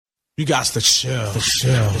You got to chill.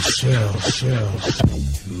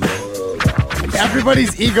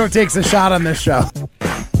 Everybody's ego takes a shot on this show.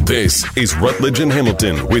 This is Rutledge and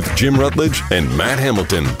Hamilton with Jim Rutledge and Matt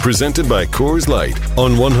Hamilton, presented by Coors Light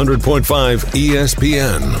on 100.5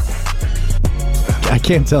 ESPN. I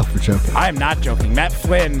can't tell if you're joking. I am not joking. Matt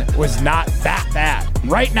Flynn was not that bad.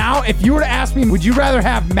 Right now, if you were to ask me, would you rather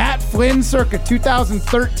have Matt Flynn circa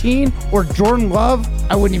 2013 or Jordan Love?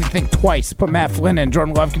 I wouldn't even think twice. Put Matt Flynn in.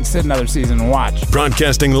 Jordan Love can sit another season and watch.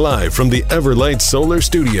 Broadcasting live from the Everlight Solar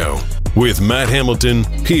Studio. With Matt Hamilton,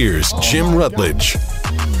 here's Jim Rutledge.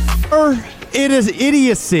 It is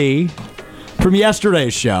idiocy from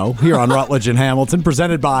yesterday's show here on Rutledge and Hamilton,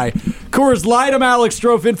 presented by Coors Light. I'm Alex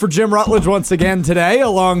Strouf in for Jim Rutledge once again today,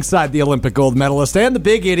 alongside the Olympic gold medalist and the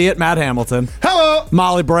big idiot, Matt Hamilton. Hello!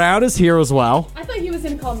 Molly Brown is here as well. I thought he was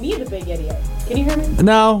going to call me the big idiot. Can you hear me?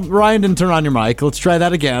 No, Ryan didn't turn on your mic. Let's try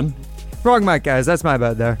that again. Wrong mic, guys. That's my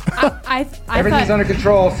bad there. I Everything's under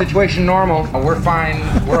control. Situation normal. We're fine.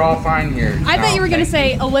 We're all fine here. I thought you were going to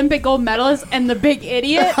say Olympic gold medalist and the big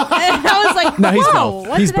idiot. And I was like, No, he's whoa, both.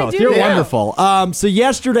 what He's did both. I do? You're wonderful. So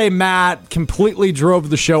yesterday, Matt completely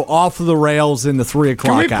drove the show off of the rails in the 3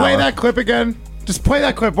 o'clock hour. Can we play that clip again? Just play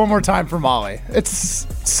that clip one more time for Molly. It's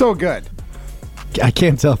so good. I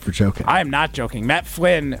can't tell if you're joking. I am not joking. Matt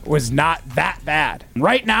Flynn was not that bad.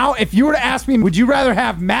 Right now, if you were to ask me, would you rather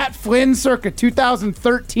have Matt Flynn circa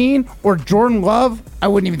 2013 or Jordan Love? I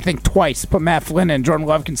wouldn't even think twice. Put Matt Flynn in. Jordan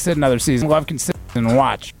Love can sit another season. Love can sit and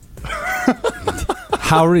watch.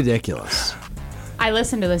 How ridiculous. I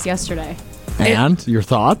listened to this yesterday. And your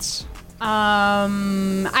thoughts?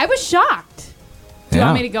 I was shocked. Do you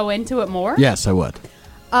want me to go into it more? Yes, I would.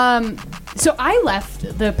 So I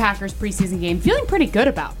left the Packers preseason game feeling pretty good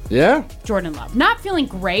about Jordan Love. Not feeling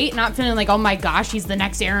great, not feeling like, oh my gosh, he's the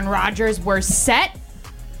next Aaron Rodgers, we're set.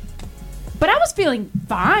 But I was feeling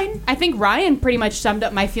fine. I think Ryan pretty much summed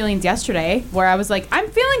up my feelings yesterday, where I was like, I'm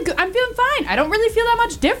feeling good. I'm feeling fine. I don't really feel that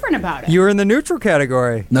much different about it. You were in the neutral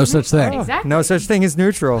category. No such thing. Exactly. No such thing as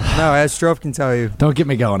neutral. No, as Strouf can tell you. Don't get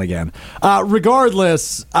me going again.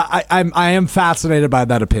 Regardless, I am fascinated by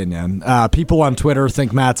that opinion. People on Twitter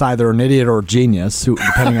think Matt's either an idiot or a genius,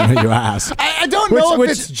 depending on who you ask. I don't know if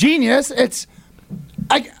it's genius.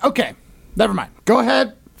 Okay. Never mind. Go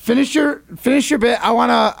ahead. Finish your bit. I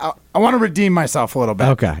wanna redeem myself a little bit.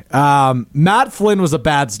 Okay. Matt Flynn was a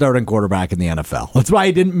bad starting quarterback in the NFL. That's why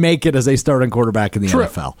he didn't make it as a starting quarterback in the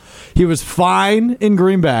NFL. He was fine in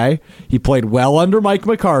Green Bay. He played well under Mike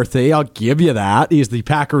McCarthy. I'll give you that. He's the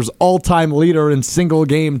Packers' all-time leader in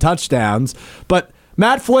single-game touchdowns. But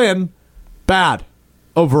Matt Flynn, bad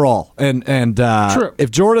overall. And if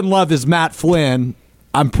Jordan Love is Matt Flynn,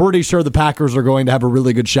 I'm pretty sure the Packers are going to have a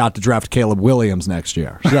really good shot to draft Caleb Williams next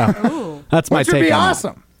year. So that's my take on it. Which would be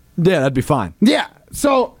awesome. Yeah, that'd be fine. Yeah.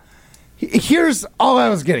 So here's all I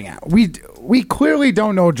was getting at. We clearly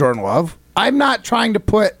don't know Jordan Love. I'm not trying to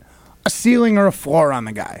put a ceiling or a floor on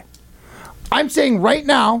the guy. I'm saying right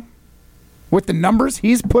now, with the numbers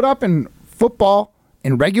he's put up in football,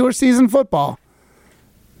 in regular season football,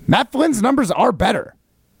 Matt Flynn's numbers are better.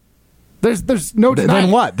 There's no denying.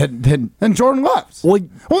 Then what? Then Jordan Love's. Well,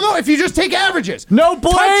 no, if you just take averages. No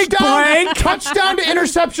blank. Touchdown to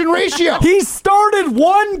interception ratio. He started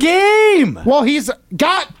one game. Well, he's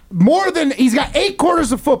got 8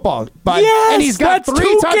 quarters of football. Yes, and he's got that's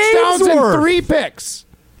 3 touchdowns and 3 picks.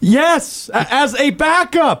 Yes, as a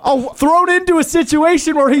backup. Thrown into a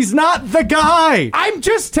situation where he's not the guy. I'm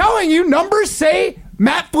just telling you, numbers say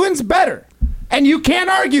Matt Flynn's better. And you can't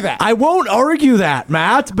argue that. I won't argue that,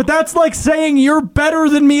 Matt, but that's like saying you're better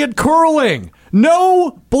than me at curling.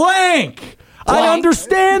 No blank. I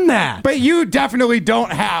understand that. But you definitely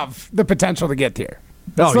don't have the potential to get here.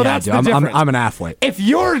 Oh, so yeah, that's dude. the difference. I'm an athlete. If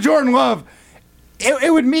you're Jordan Love,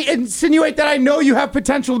 it would insinuate that I know you have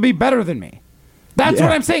potential to be better than me. That's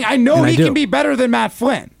what I'm saying. I know he can be better than Matt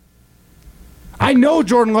Flynn. I know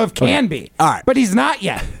Jordan Love can be. All right. But he's not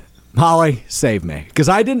yet. Holly, save me. Because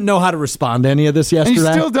I didn't know how to respond to any of this yesterday. And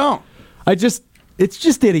you still don't. It's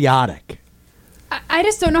just idiotic. I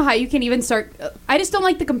just don't know how you can even start. I just don't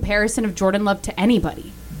like the comparison of Jordan Love to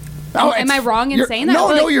anybody. Am I wrong in saying that?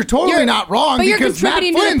 No, you're totally not wrong because Matt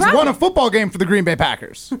Flynn's won a football game for the Green Bay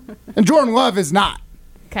Packers. And Jordan Love is not.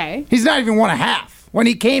 Okay. He's not even won a half. When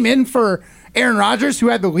he came in for Aaron Rodgers, who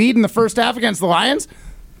had the lead in the first half against the Lions,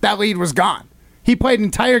 that lead was gone. He played an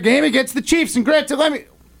entire game against the Chiefs, and granted,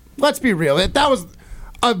 let's be real. That was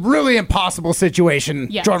a really impossible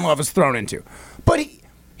situation Jordan Love was thrown into. But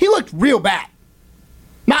he looked real bad.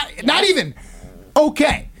 Not even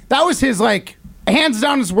okay. That was his, hands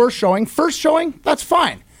down his worst showing. First showing, that's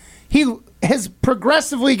fine. He has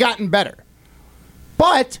progressively gotten better.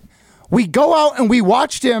 But We go out and we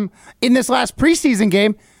watched him in this last preseason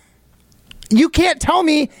game. You can't tell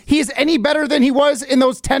me he is any better than he was in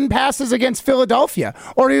those 10 passes against Philadelphia,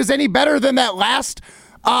 or he was any better than that last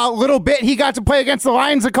little bit he got to play against the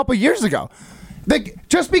Lions a couple years ago.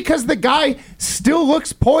 Just because the guy still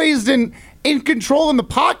looks poised and in control in the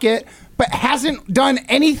pocket, but hasn't done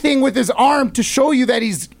anything with his arm to show you that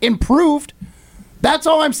he's improved, that's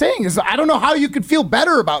all I'm saying. Is I don't know how you could feel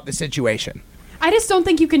better about the situation. I just don't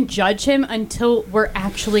think you can judge him until we're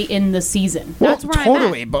actually in the season. That's where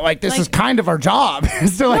totally, I'm at. But this is kind of our job,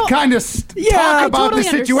 is to talk about the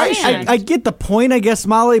situation. I get the point, I guess,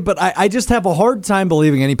 Molly, but I just have a hard time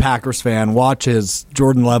believing any Packers fan watches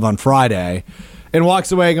Jordan Love on Friday and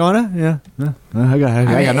walks away going, I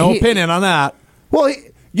got no opinion on that. Well,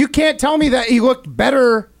 you can't tell me that he looked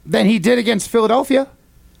better than he did against Philadelphia.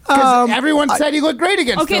 Because everyone said he looked great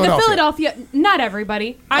against Philadelphia. The Philadelphia, not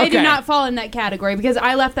everybody. I do not fall in that category because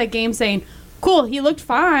I left that game saying, cool, he looked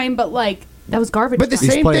fine, but that was garbage. But the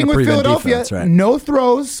same thing with Philadelphia, defense, right? No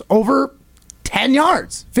throws over 10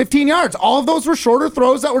 yards, 15 yards. All of those were shorter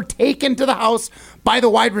throws that were taken to the house by the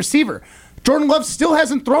wide receiver. Jordan Love still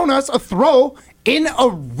hasn't thrown us a throw in a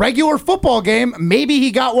regular football game. Maybe he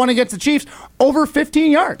got one against the Chiefs over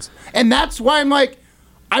 15 yards. And that's why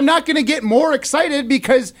I'm not going to get more excited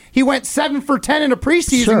because he went 7 for 10 in a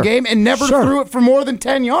preseason game and never threw it for more than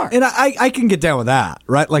 10 yards. And I can get down with that,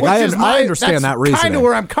 right? I understand that reason. That's kind of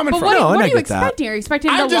where I'm coming from. What are you expecting? Are you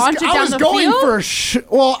expecting him to launch it down the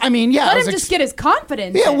field? I mean, yeah. Let him just get his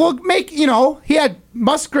confidence. Yeah, we'll make, he had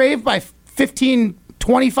Musgrave by 15,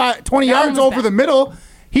 20 yards over the middle.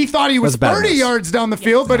 He thought he was 30 yards down the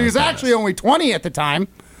field, but he was actually only 20 at the time.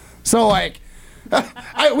 So,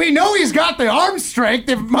 we know he's got the arm strength.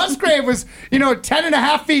 If Musgrave was, 10 and a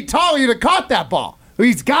half feet tall, he'd have caught that ball.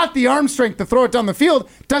 He's got the arm strength to throw it down the field.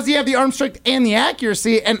 Does he have the arm strength and the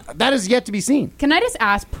accuracy? And that is yet to be seen. Can I just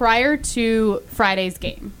ask, prior to Friday's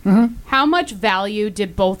game, how much value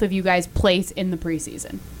did both of you guys place in the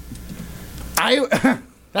preseason?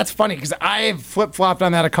 That's funny because I've flip-flopped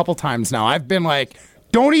on that a couple times now. I've been like,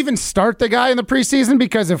 don't even start the guy in the preseason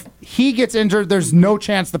because if he gets injured, there's no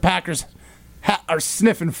chance the Packers are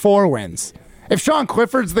sniffing 4 wins. If Sean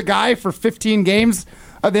Clifford's the guy for 15 games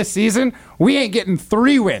of this season, we ain't getting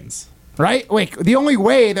 3 wins, right? The only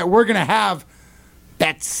way that we're going to have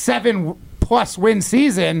that 7+ win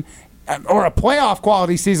season or a playoff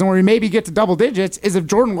quality season where we maybe get to double digits is if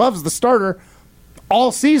Jordan Love's the starter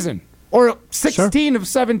all season or 16 of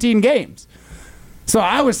 17 games. So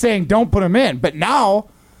I was saying don't put him in, but now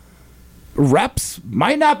reps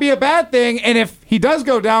might not be a bad thing, and if he does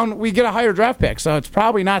go down, we get a higher draft pick, so it's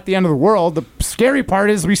probably not the end of the world. The scary part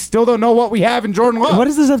is we still don't know what we have in Jordan Love. What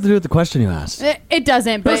does this have to do with the question you asked? It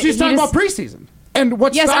doesn't, but she's talking about preseason. And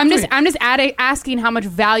what's I'm just asking how much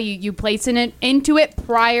value you place into it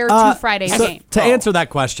prior to Friday's game. To answer that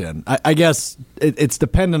question, I guess it's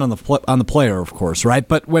dependent on the player, of course, right?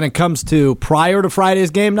 But when it comes to prior to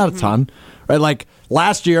Friday's game, not a ton, right? Like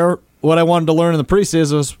last year, what I wanted to learn in the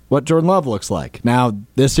preseason was what Jordan Love looks like. Now,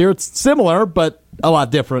 this year it's similar, but a lot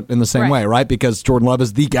different in the same way, right? Because Jordan Love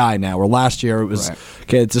is the guy now. Where last year it was,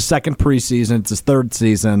 it's his second preseason, it's his third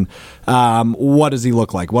season. What does he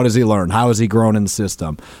look like? What does he learn? How has he grown in the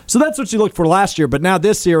system? So that's what you looked for last year. But now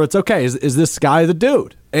this year, it's okay. Is this guy the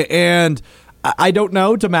dude? And I don't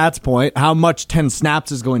know, to Matt's point, how much 10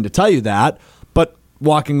 snaps is going to tell you that. But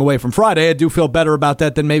walking away from Friday, I do feel better about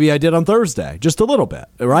that than maybe I did on Thursday. Just a little bit,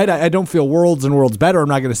 right? I don't feel worlds and worlds better. I'm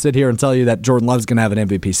not going to sit here and tell you that Jordan Love's going to have an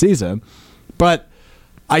MVP season. But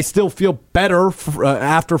I still feel better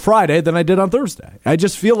after Friday than I did on Thursday. I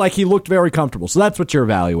just feel like he looked very comfortable. So that's what you're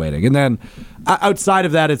evaluating. And then outside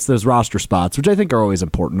of that, it's those roster spots, which I think are always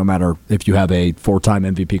important, no matter if you have a 4-time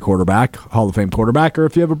MVP quarterback, Hall of Fame quarterback, or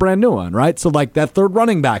if you have a brand new one, right? So like that third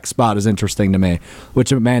running back spot is interesting to me,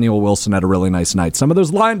 which Emmanuel Wilson had a really nice night. Some of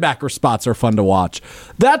those linebacker spots are fun to watch.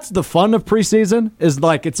 That's the fun of preseason, is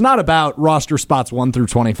like it's not about roster spots 1 through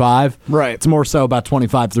 25. Right. It's more so about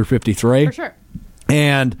 25 through 53. For sure.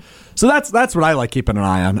 And so that's what I like keeping an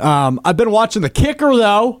eye on. I've been watching the kicker,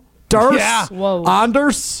 though.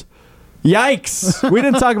 Anders. Yikes. We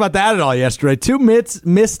didn't talk about that at all yesterday. 2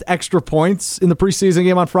 missed extra points in the preseason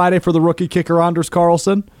game on Friday for the rookie kicker, Anders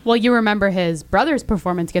Carlson. Well, you remember his brother's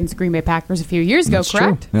performance against the Green Bay Packers a few years ago,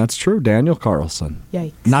 correct? True. That's true. Daniel Carlson.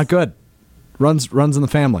 Yikes. Not good. Runs in the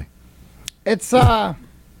family. It's one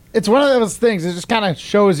of those things. It just kind of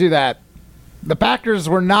shows you that the Packers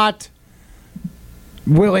were not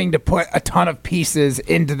willing to put a ton of pieces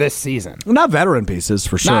into this season. Not veteran pieces,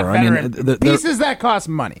 for sure. Pieces that cost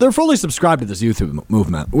money. They're fully subscribed to this youth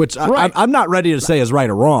movement, which I'm not ready to say is right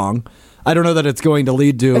or wrong. I don't know that it's going to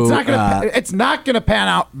lead to. It's not going to pan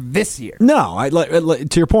out this year. No, to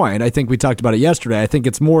your point, I think we talked about it yesterday. I think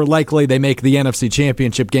it's more likely they make the NFC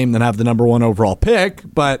Championship game than have the number 1 overall pick,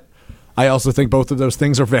 but I also think both of those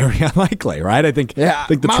things are very unlikely, right? I think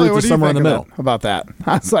the Molly, truth is somewhere in the middle. About that.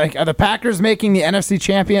 I was like, are the Packers making the NFC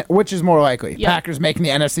champion? Which is more likely? Yep. Packers making the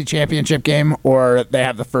NFC Championship game, or they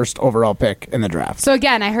have the first overall pick in the draft? So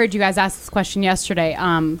again, I heard you guys ask this question yesterday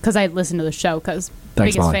because I listened to the show because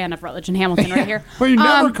biggest Molly. fan of Rutledge and Hamilton right here. Well, you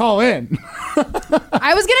never call in.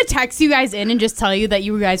 I was going to text you guys in and just tell you that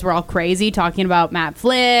you guys were all crazy talking about Matt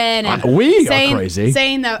Flynn. And we are crazy.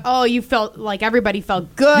 Saying that, you felt like everybody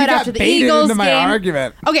felt good You got after the baited Eagles into my game.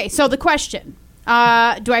 argument. Okay, so the question, do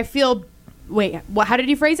I feel... Wait, how did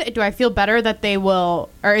you phrase it? Do I feel better that they will...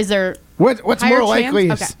 Or is there... What's higher more likely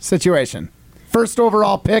situation? First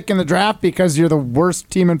overall pick in the draft because you're the worst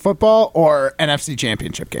team in football, or NFC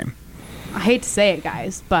Championship game? I hate to say it,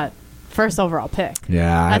 guys, but first overall pick.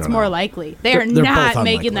 Yeah, that's more likely. They're both not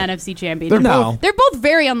making the unlikely. NFC Championship. They're both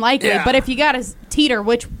very unlikely. Yeah. But if you got to teeter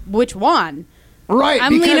which one, right?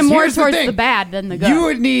 I'm leaning more towards the bad than the good. You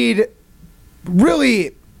would need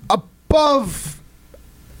really above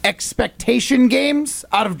expectation games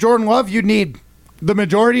out of Jordan Love. You'd need the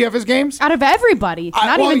majority of his games out of everybody,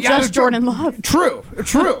 not even just Jordan Love. True,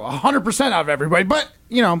 100% out of everybody. But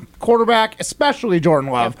quarterback, especially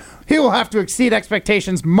Jordan Love, he will have to exceed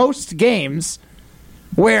expectations most games.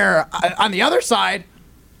 Where on the other side,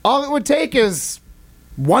 all it would take is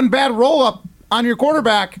one bad roll up on your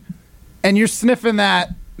quarterback, and you're sniffing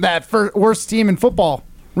that worst team in football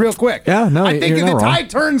real quick. Yeah, no, I think the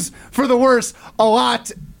tide turns for the worse a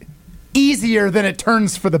lot easier than it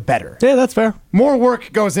turns for the better. Yeah, that's fair. More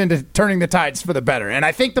work goes into turning the tides for the better, and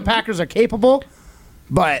I think the Packers are capable,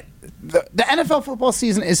 but the NFL football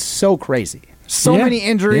season is so crazy. So many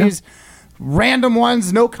injuries, random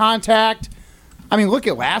ones, no contact. I mean, look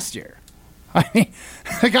at last year. I mean,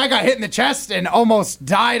 the guy got hit in the chest and almost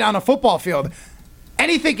died on a football field.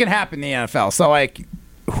 Anything can happen in the NFL, so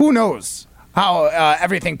who knows how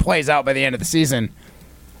everything plays out by the end of the season.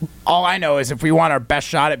 All I know is if we want our best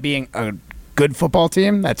shot at being a good football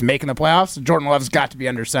team that's making the playoffs, Jordan Love's got to be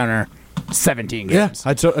under center 17 games. Yeah,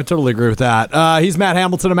 I totally agree with that. He's Matt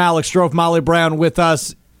Hamilton. I'm Alex Strouf, Molly Brown with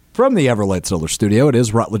us from the Everlight Solar Studio. It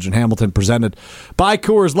is Rutledge and Hamilton presented by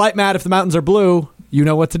Coors Light. Matt, if the mountains are blue, you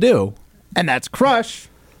know what to do. And that's crush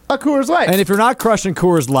a Coors Light. And if you're not crushing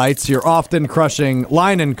Coors Lights, you're often crushing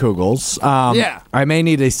Leinenkugels. I may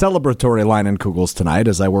need a celebratory Leinenkugels tonight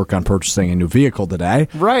as I work on purchasing a new vehicle today.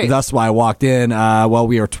 Right. That's why I walked in.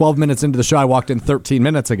 We are 12 minutes into the show. I walked in 13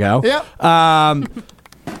 minutes ago. Yep.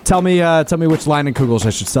 Tell me which Leinenkugels I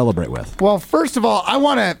should celebrate with. Well, first of all, I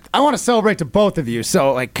want to celebrate to both of you.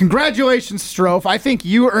 So, congratulations, Strouf. I think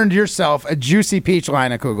you earned yourself a juicy peach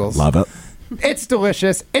Leinenkugels. Love it. It's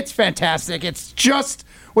delicious. It's fantastic. It's just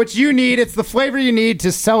what you need. It's the flavor you need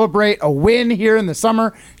to celebrate a win here in the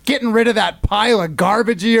summer, getting rid of that pile of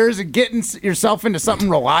garbage of yours and getting yourself into something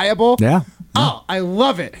reliable. Yeah. Oh, I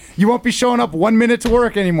love it. You won't be showing up 1 minute to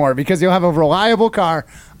work anymore because you'll have a reliable car.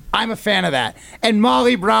 I'm a fan of that. And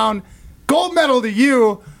Molly Brown, gold medal to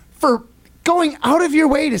you for going out of your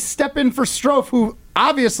way to step in for Strouf, who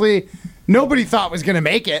obviously nobody thought was going to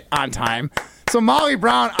make it on time. So Molly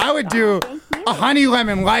Brown, I would do a honey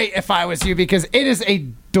lemon light if I was you because it is a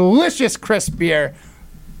delicious crisp beer.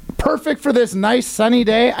 Perfect for this nice sunny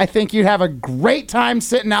day. I think you'd have a great time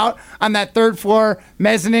sitting out on that third floor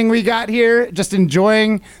mezzanine we got here, just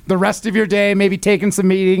enjoying the rest of your day, maybe taking some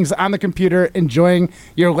meetings on the computer, enjoying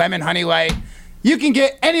your lemon honey light. You can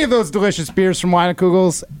get any of those delicious beers from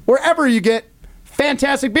Leinenkugels wherever you get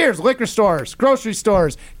fantastic beers, liquor stores, grocery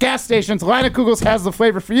stores, gas stations. Leinenkugels has the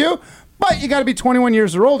flavor for you, but you got to be 21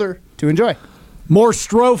 years or older to enjoy. More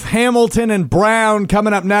Strouf, Hamilton, and Brown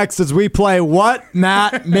coming up next as we play What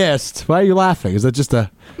Matt Missed. Why are you laughing? Is that just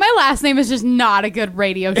a... My last name is just not a good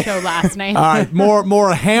radio show last name. All right,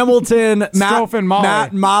 more Hamilton, Strouf and Molly.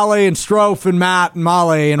 Matt and Molly, and Strouf and Matt and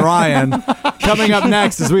Molly and Ryan coming up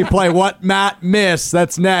next as we play What Matt Missed.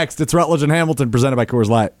 That's next. It's Rutledge and Hamilton presented by Coors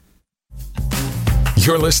Light.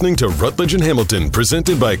 You're listening to Rutledge and Hamilton,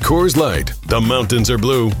 presented by Coors Light. The mountains are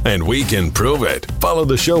blue, and we can prove it. Follow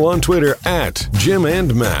the show on Twitter at Jim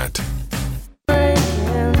and Matt.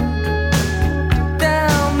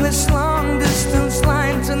 Down this long distance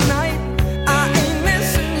line tonight, I ain't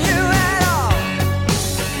missing you at all.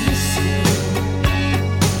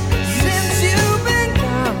 Since you've been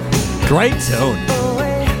gone. Great tune.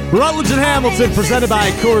 Rutledge and Hamilton presented by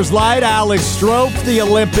Coors Light. Alex Strouf, the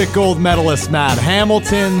Olympic gold medalist Matt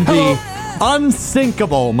Hamilton, the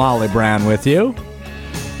unsinkable Molly Brown with you.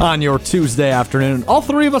 on your Tuesday afternoon. All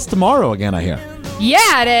three of us tomorrow again, I hear.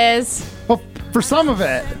 Yeah, it is. Well, for some of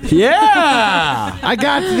it, Yeah. I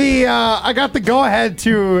got the go ahead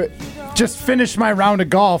to just finish my round of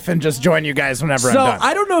golf and just join you guys whenever I'm So done.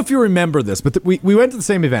 I don't know if you remember this, but we went to the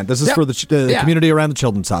same event. This is Yep. for the community around the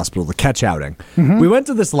Children's Hospital, the catch outing. We went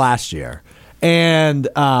to this last year, and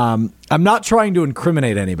I'm not trying to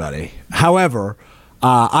incriminate anybody. However,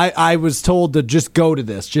 I was told to just go to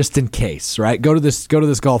this just in case, right? Go to this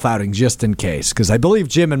golf outing just in case, because I believe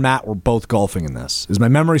Jim and Matt were both golfing in this. Is my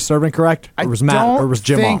memory serving correct? Or was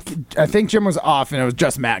Jim off? I think Jim was off, and it was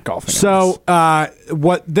just Matt golfing. So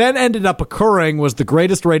what then ended up occurring was the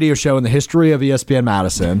greatest radio show in the history of ESPN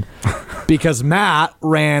Madison, because Matt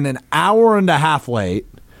ran an hour and a half late,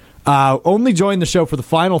 only joined the show for the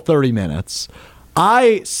final 30 minutes.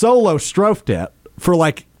 I solo strofed it for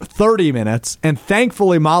like 30 minutes, and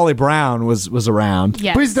thankfully Molly Brown was around.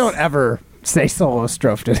 Yes. Please don't ever say solo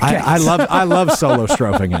strofed it again. I love solo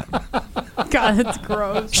strofing it. God, that's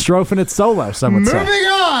gross. Strofing it solo, some would say. Moving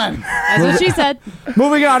on. That's what she said.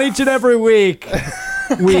 Moving on, each and every week,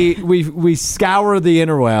 we scour the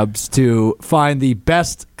interwebs to find the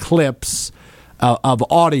best clips of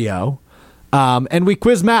audio, and we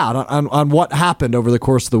quiz Matt on what happened over the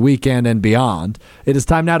course of the weekend and beyond. It is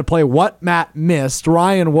time now to play What Matt Missed.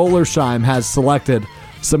 Ryan Wollersheim has selected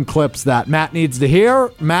some clips that Matt needs to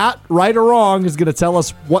hear. Matt, right or wrong, is going to tell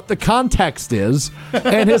us what the context is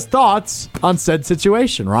and his thoughts on said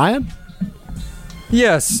situation. Ryan?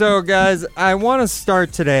 Yes, so guys, I want to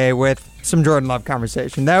start today with some Jordan Love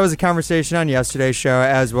conversation. That was a conversation on yesterday's show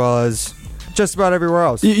as well as just about everywhere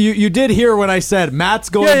else. You did hear when I said Matt's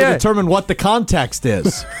going to determine what the context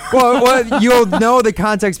is. well, you'll know the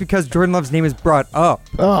context because Jordan Love's name is brought up.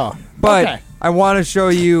 Oh, But okay. I want to show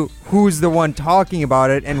you who's the one talking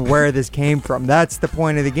about it and where this came from. That's the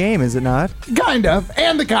point of the game, is it not? Kind of,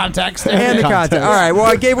 and the context. And the context. All right, well,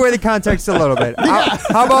 I gave away the context a little bit.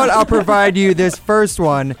 How about I'll provide you this first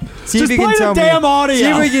one. See Just if you play can tell the me. damn audio.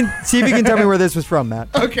 See if you can tell me where this was from, Matt.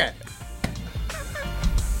 Okay.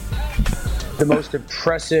 The most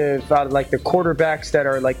impressive out of like the quarterbacks that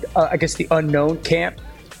are like I guess the unknown camp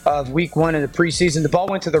of week one in the preseason. The ball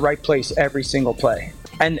went to the right place every single play,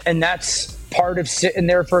 and that's part of sitting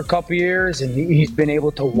there for a couple years, and he's been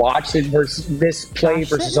able to watch it versus this play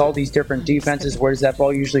versus all these different defenses. Where does that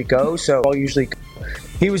ball usually go?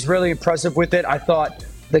 He was really impressive with it. I thought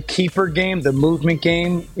the keeper game, the movement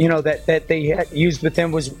game, that they had used with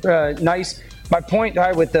him was nice. My point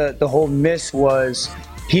with the whole miss was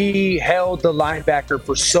he held the linebacker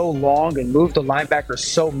for so long and moved the linebacker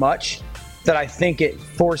so much that I think it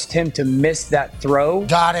forced him to miss that throw.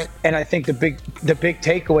 Got it. And I think the big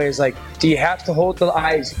takeaway is like, do you have to hold the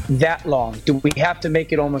eyes that long? Do we have to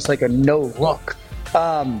make it almost like a no look?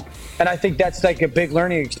 And I think that's like a big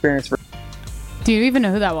learning experience for. Do you even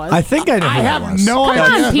know who that was? I think I know who I that have was. no Come idea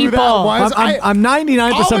on, who people. that was. I'm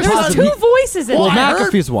 99% There's positive. two voices in Well, there.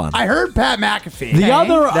 McAfee's one. I heard Pat McAfee. The Okay.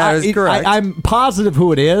 other, That is correct. I'm positive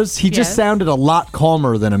who it is. He just Yes. sounded a lot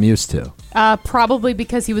calmer than I'm used to. Probably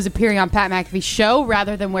because he was appearing on Pat McAfee's show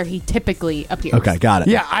rather than where he typically appears. Okay, got it.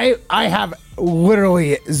 Yeah, I have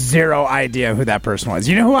literally zero idea who that person was.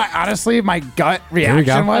 You know who my gut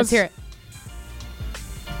reaction was? Let's hear it.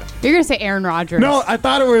 You're going to say Aaron Rodgers. No, I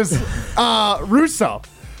thought it was Russo.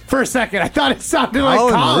 For a second, I thought it sounded like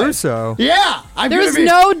Colin. Russo. Yeah, There was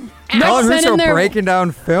no Colin accent Russo in there. breaking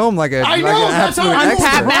down film like I know, an that's how absolute I know expert.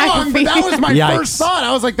 Pat wrong, but that was my Yikes. first thought.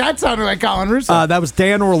 I was like, that sounded like Colin Russo. That was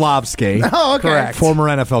Dan Orlovsky. Oh, okay. correct. Former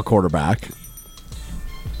NFL quarterback.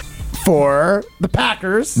 For the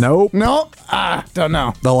Packers. Nope. Don't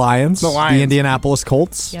know. The Lions. The Lions. The Indianapolis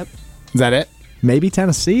Colts. Yep. Is that it? Maybe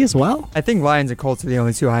Tennessee as well. I think Lions and Colts are the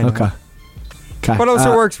only two I know. Okay. But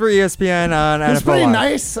also works for ESPN on It was NFL pretty Live.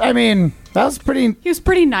 nice. I mean, that was pretty. He was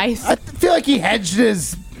pretty nice. I feel like he hedged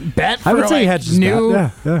his bet for I would say he like, hedged his new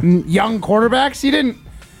bet. Yeah. young quarterbacks. He didn't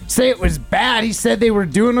say it was bad. He said they were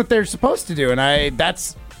doing what they're supposed to do, and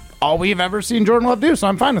that's all we've ever seen Jordan Love do. So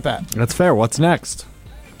I'm fine with that. That's fair. What's next?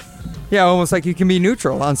 Yeah, almost like you can be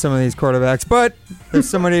neutral on some of these quarterbacks. But there's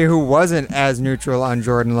somebody who wasn't as neutral on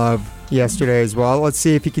Jordan Love yesterday as well. Let's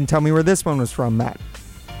see if you can tell me where this one was from, Matt.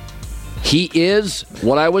 He is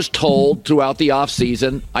what I was told throughout the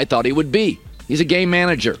offseason I thought he would be. He's a game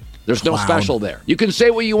manager. There's no special there. You can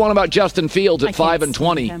say what you want about Justin Fields at 5 and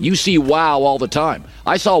 20. You see wow all the time.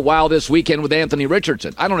 I saw wow this weekend with Anthony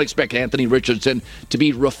Richardson. I don't expect Anthony Richardson to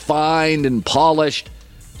be refined and polished.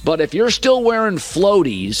 But if you're still wearing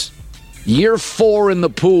floaties, year 4 in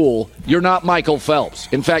the pool, you're not Michael Phelps.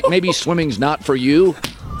 In fact, maybe swimming's not for you.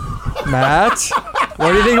 Matt?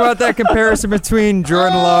 What do you think about that comparison between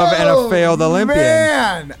Jordan Love and a failed Olympian?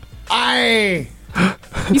 Man,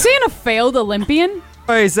 You saying a failed Olympian?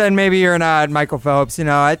 Oh, he said maybe you're not Michael Phelps. You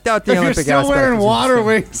know, I thought the if Olympic you're still aspect wearing was water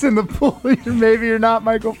interesting. wings in the pool, maybe you're not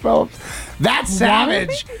Michaal Phelps. That's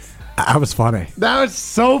savage. That was funny. That was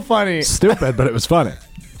so funny. Stupid, but it was funny.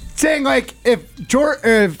 Saying like if Do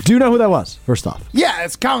you know who that was? First off, yeah,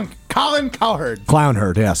 it's Colin Cowherd.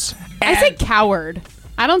 Clownherd. Yes, I say coward.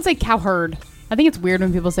 I don't say cowherd. I think it's weird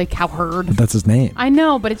when people say cowherd. that's his name. I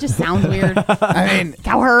know, but it just sounds weird. I mean,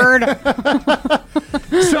 Cowherd.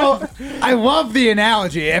 so I love the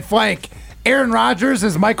analogy. If like Aaron Rodgers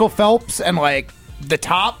is Michael Phelps and like the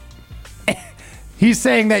top, he's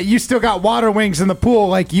saying that you still got water wings in the pool.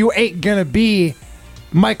 Like you ain't gonna be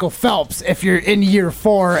Michael Phelps if you're in year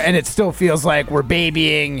 4 and it still feels like we're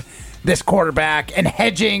babying this quarterback and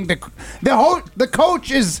hedging. The coach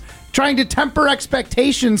is trying to temper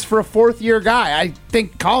expectations for a 4th-year guy. I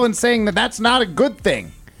think Colin's saying that that's not a good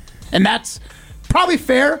thing. And that's probably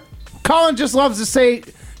fair. Colin just loves to say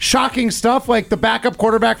shocking stuff like the backup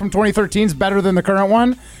quarterback from 2013 is better than the current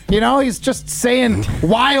one. You know, he's just saying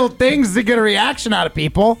wild things to get a reaction out of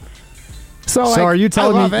people. So are you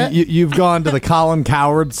telling me you've gone to the Colin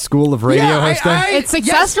Cowherd School of Radio hosting? It's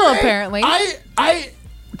successful, apparently. I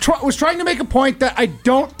was trying to make a point that I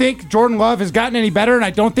don't think Jordan Love has gotten any better, and I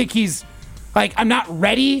don't think he's like I'm not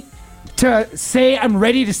ready to say I'm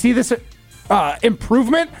ready to see this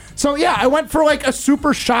improvement. So yeah, I went for like a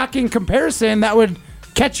super shocking comparison that would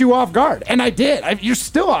catch you off guard, and I did. You're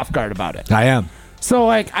still off guard about it. I am. So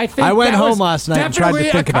like I think I went that home was last night and tried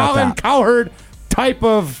to think a about Colin that. Cowherd type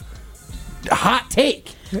of hot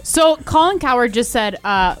take. So Colin Cowherd just said,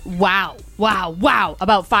 wow,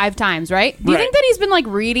 about 5 times, right? Do you think that he's been like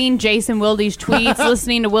reading Jason Wilde's tweets,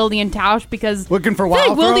 listening to Wilde and Tausch because looking for I feel wild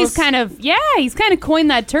like Wilde's throws? he's kind of coined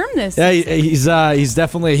that term this Yeah, season. he's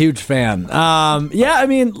definitely a huge fan. Yeah, I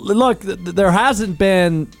mean, look, there hasn't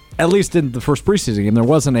been, at least in the first preseason game, there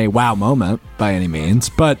wasn't a wow moment by any means,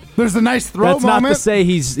 but there's a nice throw that's moment. not to say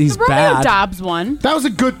he's Romeo bad. Dobbs won. That was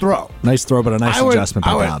a good throw. Nice throw, but a nice adjustment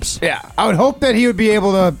by Dobbs. Yeah, I would hope that he would be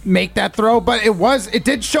able to make that throw, but it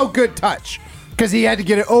did show good touch because he had to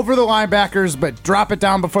get it over the linebackers, but drop it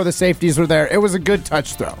down before the safeties were there. It was a good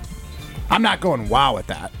touch throw. I'm not going wow at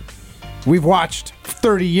that. We've watched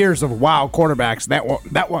 30 years of wow quarterbacks.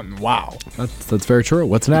 That wasn't wow. That's very true.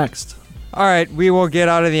 What's next? All right, we will get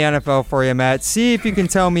out of the NFL for you, Matt. See if you can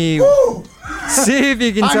tell me. See if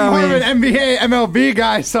you can tell me. I'm more of an NBA, MLB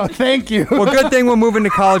guy, so thank you. Well, good thing we'll move into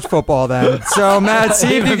college football then. So, Matt,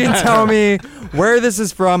 see if you can tell me where this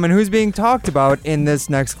is from and who's being talked about in this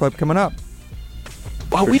next clip coming up.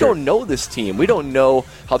 Well, we don't know this team. We don't know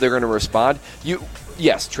how they're going to respond.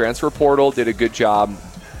 Yes, transfer portal did a good job.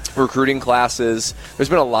 Recruiting classes. There's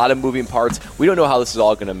been a lot of moving parts. We don't know how this is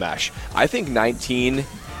all going to mesh. I think 19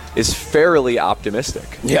 is fairly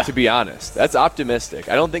optimistic, to be honest. That's optimistic.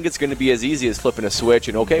 I don't think it's going to be as easy as flipping a switch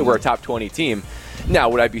and, okay, we're a top 20 team. Now,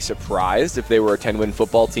 would I be surprised if they were a 10-win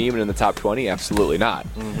football team and in the top 20? Absolutely not.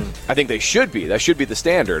 I think they should be. That should be the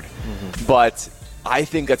standard. But I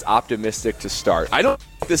think that's optimistic to start. I don't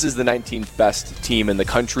think this is the 19th best team in the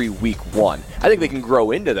country week 1. I think they can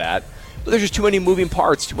grow into that, but there's just too many moving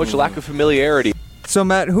parts, too much lack of familiarity. So,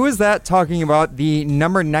 Matt, who is that talking about the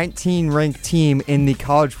number 19 ranked team in the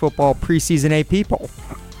college football preseason AP poll?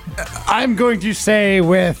 I'm going to say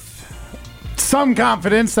with some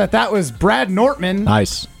confidence that was Brad Nortman.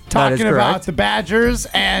 Nice. Talking about the Badgers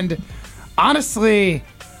and honestly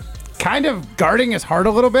kind of guarding his heart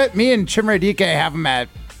a little bit. Me and Chimere Dike have him at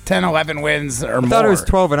 10, 11 wins or more. I thought it was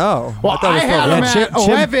 12-0. Well, I had him at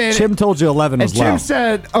 11. Chim told you 11 was low. And Chim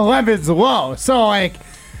said 11's low. So, like,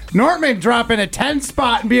 Nortman dropping a 10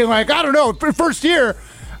 spot and being like, I don't know, first year,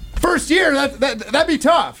 that'd be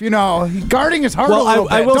tough. You know, guarding his heart a little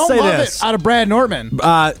bit. I will don't say love this it out of Brad Nortman.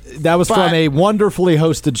 That was from a wonderfully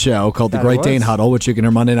hosted show called The Great Dane Huddle, which you can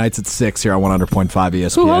hear Monday nights at 6 here on 100.5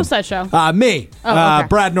 ESPN. Who hosts that show? Me. Okay.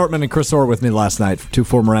 Brad Nortman and Chris Orr with me last night, 2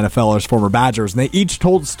 former NFLers, former Badgers, and they each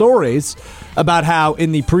told stories about how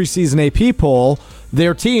in the preseason AP poll,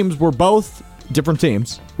 their teams were both different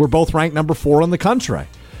teams, were both ranked number 4 in the country.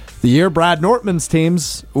 The year Brad Nortman's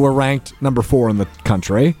teams were ranked number 4 in the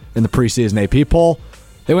country in the preseason AP poll,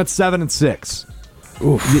 they went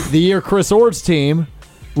 7-6. The year Chris Ord's team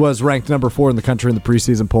was ranked number 4 in the country in the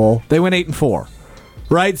preseason poll, they went 8-4.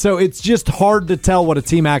 Right? So it's just hard to tell what a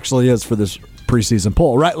team actually is for this preseason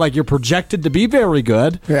poll, right? Like you're projected to be very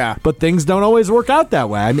good, but things don't always work out that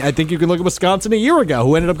way. I mean, I think you can look at Wisconsin a year ago,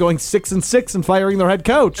 who ended up going 6-6 and firing their head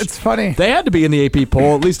coach. It's funny. They had to be in the AP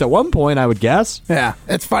poll at least at one point, I would guess. Yeah,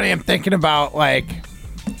 it's funny. I'm thinking about like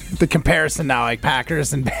the comparison now, like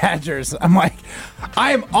Packers and Badgers. I'm like,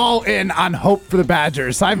 I am all in on hope for the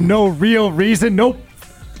Badgers. I have no real reason, no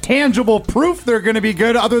tangible proof they're going to be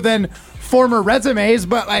good other than former resumes.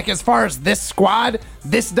 But like as far as this squad,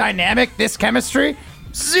 this dynamic, this chemistry,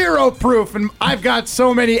 zero proof. And I've got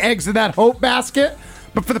so many eggs in that hope basket.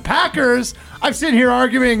 But for the Packers, I'm sitting here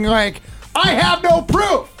arguing like, I have no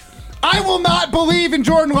proof. I will not believe in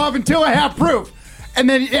Jordan Love until I have proof. And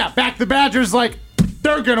then, back the Badgers like,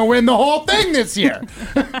 they're going to win the whole thing this year.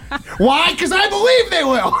 Why? Because I believe they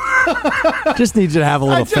will. Just need you to have a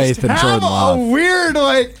little faith in Jordan Love. A weird,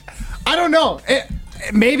 I don't know.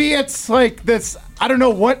 Maybe it's like this. I don't know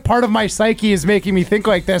what part of my psyche is making me think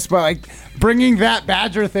like this, but like bringing that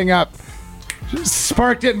Badger thing up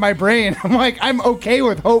sparked it in my brain. I'm like, I'm okay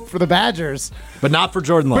with hope for the Badgers. But not for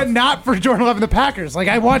Jordan Love. But not for Jordan Love and the Packers. Like,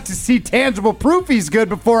 I want to see tangible proof he's good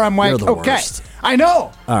before I'm like, okay. Worst. I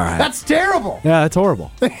know. All right. That's terrible. Yeah, that's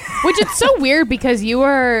horrible. Which it's so weird because you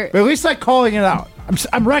were... But at least I'm calling it out.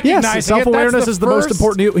 I'm recognizing yes, self-awareness is the most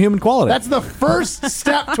important human quality. That's the first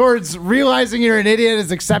step towards realizing you're an idiot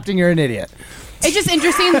is accepting you're an idiot. It's just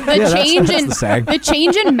interesting the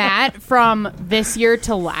change in Matt from this year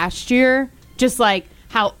to last year. Just like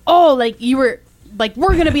how, you were like,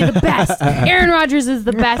 we're going to be the best. Aaron Rodgers is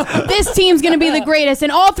the best. This team's going to be the greatest.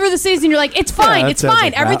 And all through the season, you're like, it's fine. It's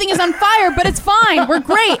fine. Everything is on fire, but it's fine. We're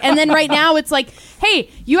great. And then right now, it's like,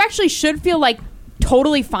 hey, you actually should feel like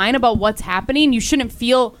totally fine about what's happening. You shouldn't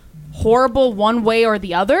feel horrible one way or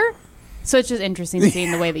the other. So it's just interesting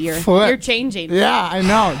seeing the way that you're changing. Yeah, I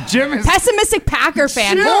know. Jim is... Pessimistic Packer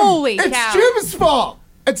fan. Jim, Holy cow. It's Jim's fault.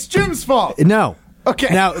 It's Jim's fault. No.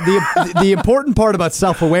 Okay. Now, the important part about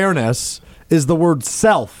self-awareness is the word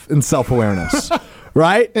self in self-awareness,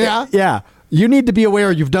 right? Yeah. Yeah. You need to be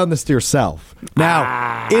aware you've done this to yourself.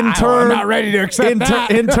 Now, in turn, I'm not ready to accept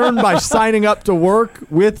that. In turn, by signing up to work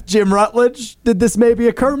with Jim Rutledge, did this maybe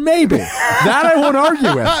occur? Maybe. That I won't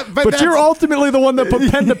argue with. But you're ultimately the one that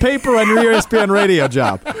put pen to paper on your ESPN radio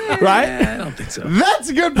job, right? I don't think so. That's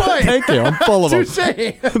a good point. Thank you. I'm full of them.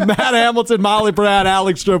 Touché. Matt Hamilton, Molly Brown,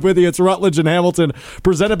 Alex Strouf with you. It's Rutledge and Hamilton,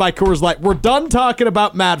 presented by Coors Light. We're done talking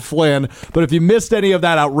about Matt Flynn, but if you missed any of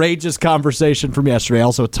that outrageous conversation from yesterday,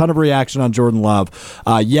 also a ton of reaction on Jordan Love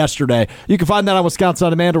yesterday, you can find that on Wisconsin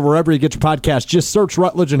On Demand or wherever you get your podcast. Just search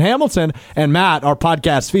Rutledge and Hamilton. And Matt, our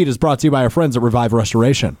podcast feed is brought to you by our friends at Revive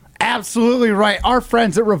Restoration. Absolutely right. Our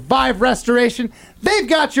friends at Revive Restoration, they've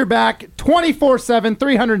got your back 24/7,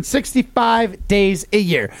 365 days a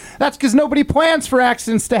year. That's because nobody plans for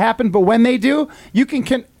accidents to happen, but when they do, you can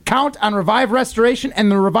count on Revive Restoration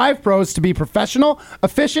and the Revive Pros to be professional,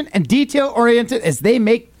 efficient, and detail-oriented as they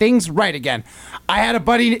make things right again. I had a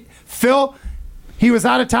buddy, Phil, he was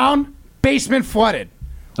out of town, basement flooded.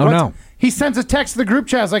 Oh, no. He sends a text to the group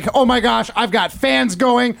chat. It's like, oh my gosh, I've got fans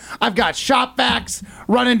going. I've got shop vacs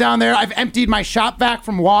running down there. I've emptied my shop vac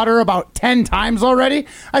from water about 10 times already.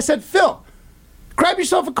 I said, Phil, grab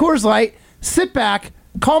yourself a Coors Light, sit back,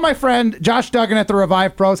 call my friend Josh Duggan at the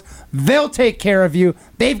Revive Pros. They'll take care of you.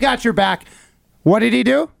 They've got your back. What did he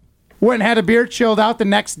do? Went and had a beer, chilled out the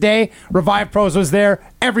next day. Revive Pros was there.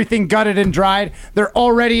 Everything gutted and dried. They're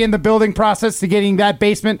already in the building process to getting that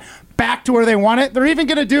basement back to where they want it. They're even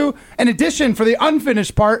going to do an addition for the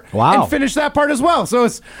unfinished part and finish that part as well. So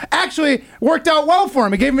it's actually worked out well for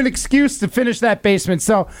him. It gave him an excuse to finish that basement.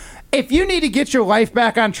 So if you need to get your life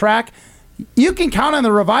back on track, you can count on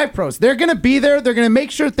the Revive Pros. They're going to be there. They're going to make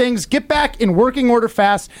sure things get back in working order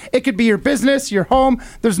fast. It could be your business, your home.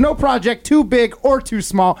 There's no project too big or too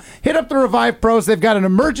small. Hit up the Revive Pros. They've got an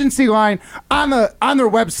emergency line on their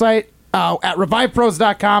website at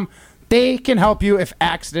revivepros.com. They can help you if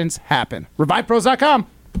accidents happen. RevivePros.com.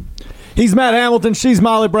 He's Matt Hamilton. She's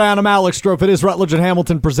Molly Brown. I'm Alex Strouf. It is Rutledge and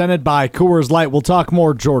Hamilton presented by Coors Light. We'll talk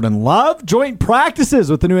more Jordan Love. Joint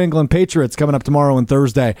practices with the New England Patriots coming up tomorrow and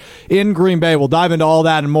Thursday in Green Bay. We'll dive into all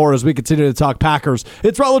that and more as we continue to talk Packers.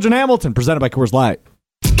 It's Rutledge and Hamilton presented by Coors Light.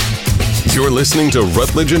 You're listening to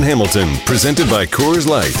Rutledge and Hamilton, presented by Coors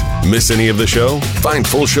Light. Miss any of the show? Find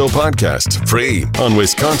full show podcasts free on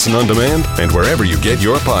Wisconsin On Demand and wherever you get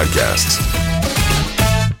your podcasts.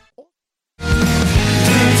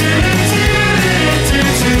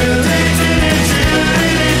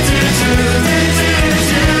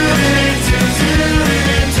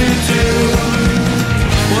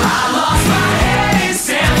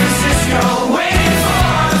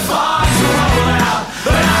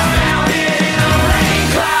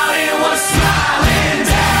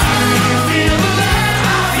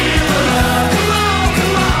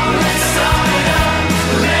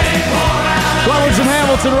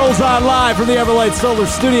 on live from the Everlight Solar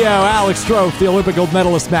Studio. Alex Strouf, the Olympic gold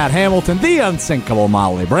medalist Matt Hamilton, the unsinkable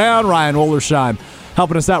Molly Brown, Ryan Wollersheim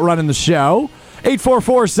helping us out running the show.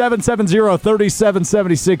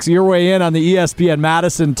 844-770-3776. Your way in on the ESPN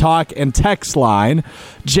Madison talk and text line.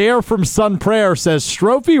 Jer from Sun Prayer says,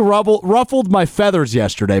 Strophy ruffled my feathers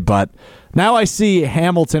yesterday, but now I see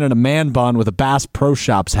Hamilton in a man bun with a Bass Pro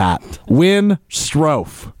Shops hat. Win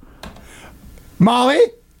Strouf. Molly,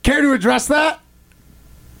 care to address that?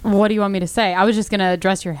 What do you want me to say? I was just going to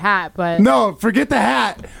address your hat, but... No, forget the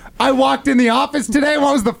hat. I walked in the office today.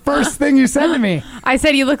 What was the first thing you said to me? I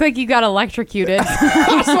said you look like you got electrocuted. So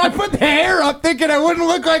I put the hair up thinking I wouldn't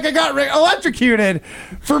look like I got electrocuted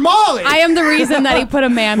for Molly. I am the reason that he put a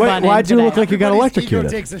man bun in Why'd you today. look like you got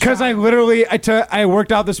electrocuted? Because I literally, I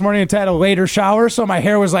worked out this morning and had a later shower, so my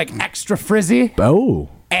hair was like extra frizzy. Oh.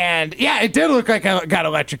 And yeah, it did look like I got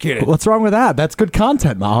electrocuted. What's wrong with that? That's good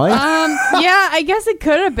content, Molly. Yeah, I guess it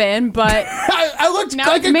could have been, but I looked now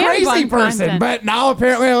like it's a man crazy bun person, content. but now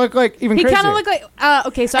apparently I look like even he crazier. kind of looked like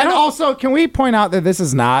okay. So I And don't. also, can we point out that this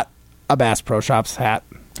is not a Bass Pro Shops hat?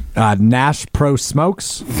 Nash Pro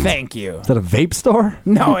Smokes. Thank you. Is that a vape store?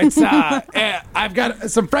 No, it's I've got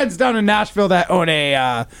some friends down in Nashville that own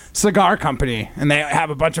a cigar company, and they have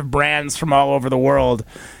a bunch of brands from all over the world,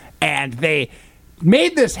 and they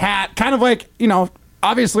made this hat kind of like,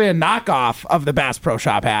 obviously a knockoff of the Bass Pro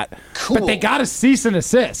Shop hat, but they got a cease and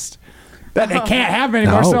desist that they can't have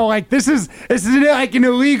anymore. No. So like this is like an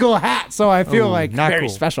illegal hat. So I feel like very cool.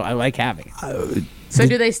 special. I like having it. So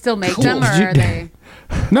do they still make them, or are they?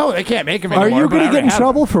 No, they can't make them Are anymore. you but I going to get already in have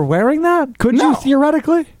trouble for wearing that? Could No. you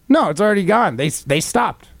theoretically? No, it's already gone. They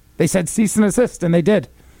stopped. They said cease and desist, and they did.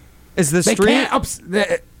 Is the They stream?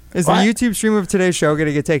 can't Is the YouTube stream of today's show going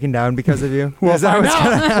to get taken down because of you? We'll Is that find what's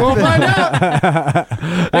gonna out. We'll find out.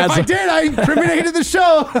 If I did, I incriminated the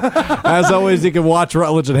show. As always, you can watch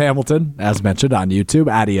Rutledge and Hamilton, as mentioned, on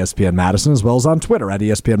YouTube at ESPN Madison, as well as on Twitter at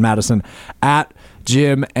ESPN Madison, at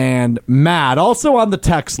Jim and Matt. Also on the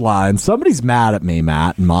text line, somebody's mad at me,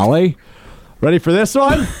 Matt and Molly. Ready for this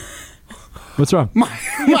one? What's wrong?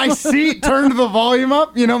 My seat turned the volume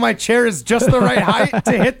up. My chair is just the right height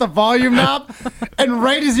to hit the volume knob. And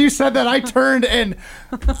right as you said that, I turned and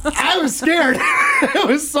I was scared. It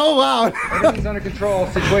was so loud. Everything's under control.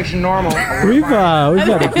 Situation normal. We've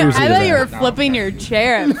had a few. I thought you were flipping your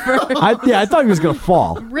chair at first. I thought he was going to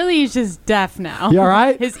fall. Really, he's just deaf now. You all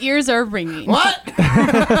right? His ears are ringing. What?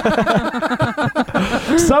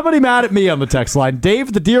 Somebody mad at me on the text line.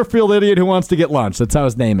 Dave, the Deerfield idiot who wants to get lunch. That's how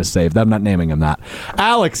his name is saved. I'm not naming him that.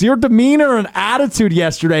 Alex, your demeanor and attitude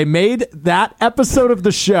yesterday made that episode of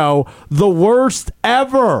the show the worst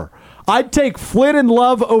ever. I'd take Flynn and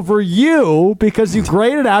Love over you because you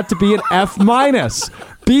graded out to be an F-.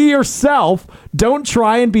 Be yourself. Don't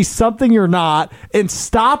try and be something you're not, and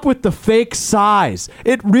stop with the fake size.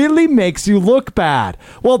 It really makes you look bad.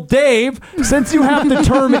 Well, Dave, since you have the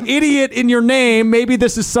term idiot in your name, maybe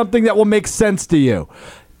this is something that will make sense to you.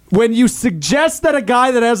 When you suggest that a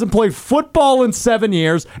guy that hasn't played football in 7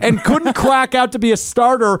 years and couldn't crack out to be a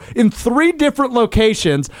starter in 3 different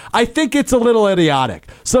locations, I think it's a little idiotic.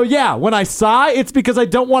 So yeah, when I sigh, it's because I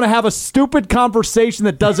don't want to have a stupid conversation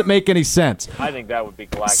that doesn't make any sense. I think that would be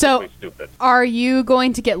galactically So, stupid. are you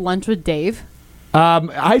going to get lunch with Dave?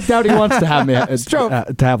 I doubt he wants to have me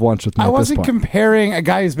to have lunch with me. I at wasn't this point. comparing a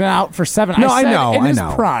guy who's been out for 7. No, I said I know, in I his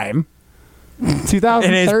know. prime. 2013.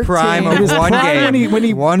 In his prime of It was one prime game. when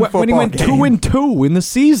he went football 2-2 in the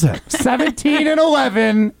season. 17 and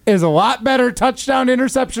 11 is a lot better touchdown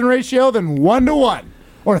interception ratio than 1-1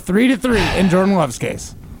 or 3-3 in Jordan Love's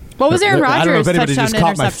case. What was Aaron I don't know Rodgers' if anybody touchdown just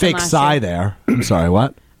caught my interception fake last sigh year? there. I'm sorry,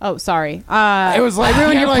 what? Oh, sorry. It was like I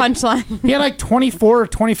ruined he your had like- punchline. He had like 24 or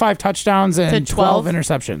 25 touchdowns and To 12 12?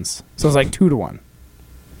 interceptions. So it was like 2-1.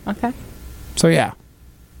 Okay. So yeah.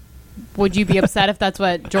 Would you be upset if that's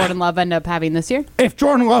what Jordan Love ended up having this year? If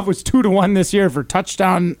Jordan Love was 2-1 this year for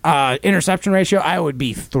touchdown interception ratio, I would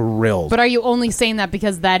be thrilled. But are you only saying that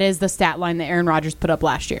because that is the stat line that Aaron Rodgers put up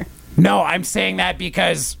last year? No, I'm saying that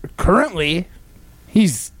because currently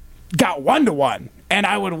he's got 1-1, and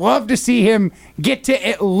I would love to see him get to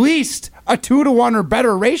at least a 2-1 or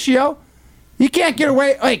better ratio. You can't get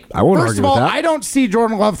away. I won't first argue of all, with that. I don't see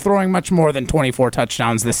Jordan Love throwing much more than 24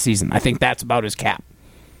 touchdowns this season. I think that's about his cap.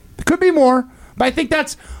 It could be more, but I think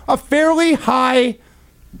that's a fairly high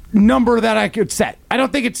number that I could set. I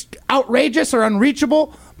don't think it's outrageous or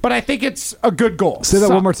unreachable, but I think it's a good goal. Say that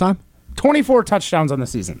one more time. 24 touchdowns on the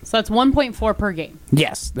season. So that's 1.4 per game.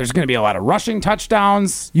 Yes, there's going to be a lot of rushing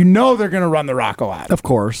touchdowns. You know they're going to run the rock a lot. Of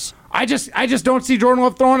course. I just don't see Jordan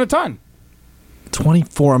Love throwing a ton.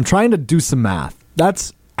 24. I'm trying to do some math.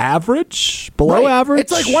 That's average, below average.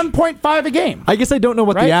 It's like 1.5 a game. I guess I don't know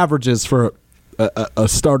what the average is for a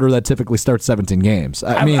starter that typically starts 17 games.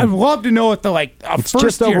 I mean, I'd love to know what the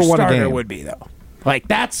first year starter would be though. Like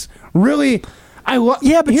that's really. But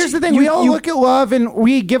here's the thing: we all look at Love and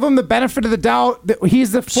we give him the benefit of the doubt that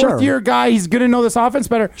he's the fourth-year guy. He's going to know this offense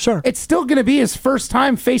better. Sure, it's still going to be his first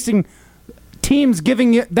time facing teams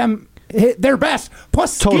giving them their best,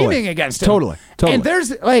 plus scheming against him. Totally. And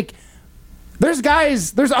there's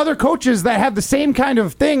other coaches that have the same kind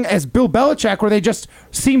of thing as Bill Belichick, where they just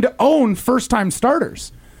seem to own first-time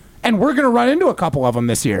starters, and we're going to run into a couple of them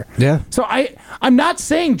this year. Yeah. So I'm not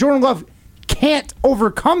saying Jordan Love can't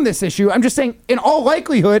overcome this issue. I'm just saying, in all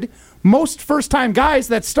likelihood, most first-time guys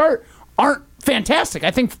that start aren't fantastic.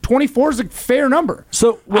 I think 24 is a fair number.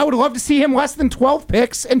 So I would love to see him less than 12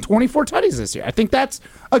 picks and 24 tutties this year. I think that's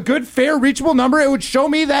a good, fair, reachable number. It would show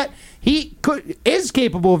me that he is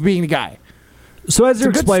capable of being the guy. So as you're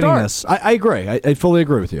explaining this, I agree. I fully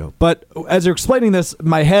agree with you. But as you're explaining this,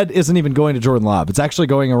 my head isn't even going to Jordan Love. It's actually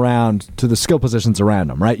going around to the skill positions around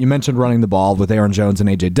him, right? You mentioned running the ball with Aaron Jones and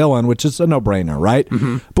A.J. Dillon, which is a no-brainer, right?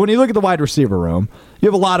 Mm-hmm. But when you look at the wide receiver room, you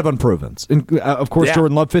have a lot of unprovens. And, of course,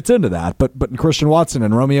 Jordan Love fits into that. But Christian Watson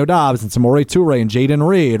and Romeo Doubs and Samori Toure and Jaden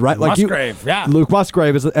Reed, right? Luke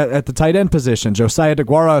Musgrave is at the tight end position. Josiah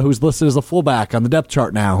DeGuara, who's listed as a fullback on the depth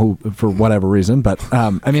chart now, who for whatever reason. But, I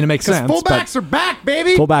mean, it makes sense. Fullbacks are back,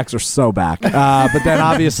 baby. Fullbacks are so back. But then,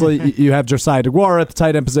 obviously, you have Josiah DeGuara at the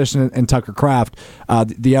tight end position and Tucker Kraft,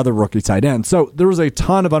 the other rookie tight end. So there was a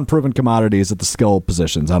ton of unproven commodities at the skill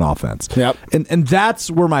positions on offense. Yep. And that's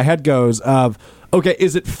where my head goes of, okay,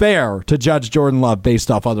 is it fair to judge Jordan Love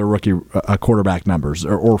based off other rookie quarterback numbers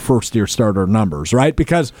or first-year starter numbers, right?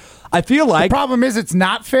 Because I feel like... The problem is it's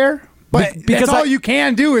not fair, but because all you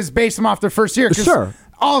can do is base them off their first year. Sure.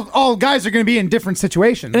 All guys are going to be in different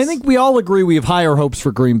situations. And I think we all agree we have higher hopes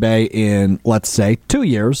for Green Bay in, let's say, 2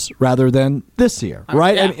 years rather than this year,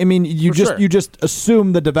 right? Yeah, I mean, you just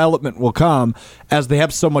assume the development will come as they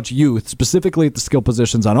have so much youth, specifically at the skill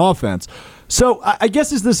positions on offense. So I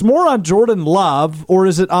guess, is this more on Jordan Love, or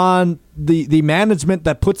is it on the management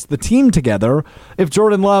that puts the team together if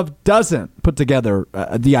Jordan Love doesn't put together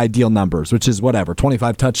the ideal numbers, which is whatever,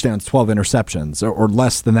 25 touchdowns, 12 interceptions, or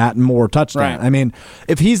less than that and more touchdowns? Right. I mean,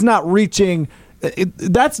 if he's not reaching...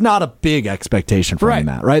 that's not a big expectation for him,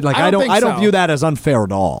 Matt, right? Like I don't view that as unfair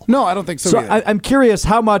at all. No, I don't think so. So I'm curious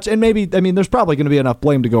how much, and maybe, I mean, there's probably going to be enough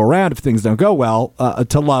blame to go around if things don't go well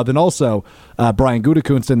to Love and also Brian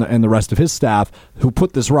Gutekunst and the rest of his staff who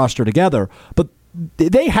put this roster together. But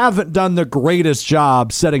they haven't done the greatest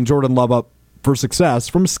job setting Jordan Love up for success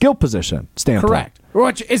from a skill position standpoint. Correct.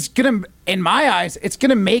 Which is going to, in my eyes, it's going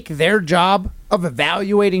to make their job of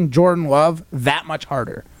evaluating Jordan Love that much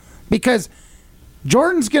harder, because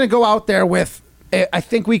Jordan's going to go out there with, I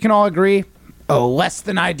think we can all agree, a less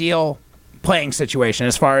than ideal playing situation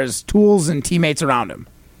as far as tools and teammates around him.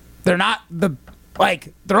 They're not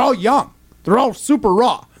they're all young. They're all super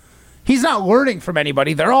raw. He's not learning from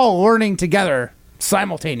anybody. They're all learning together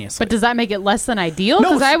simultaneously. But does that make it less than ideal?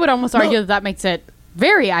 Because I would almost argue that makes it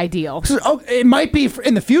very ideal. It might be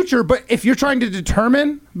in the future, but if you're trying to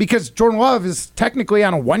determine, because Jordan Love is technically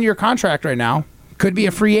on a 1-year contract right now, could be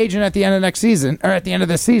a free agent at the end of next season, or at the end of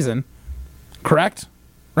this season, correct?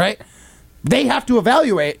 Right? They have to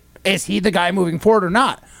evaluate, is he the guy moving forward or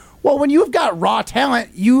not? Well, when you've got raw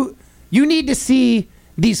talent, you need to see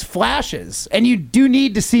these flashes, and you do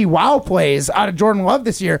need to see wow plays out of Jordan Love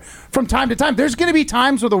this year from time to time. There's going to be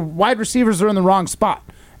times where the wide receivers are in the wrong spot,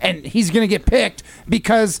 and he's going to get picked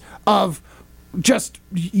because of just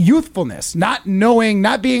youthfulness, not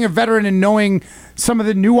being a veteran and knowing some of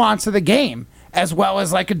the nuance of the game, as well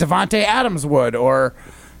as like a Devontae Adams would, or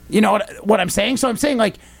you know what I'm saying? So I'm saying,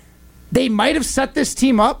 like, they might have set this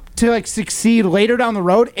team up to like succeed later down the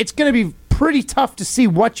road. It's going to be pretty tough to see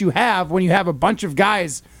what you have when you have a bunch of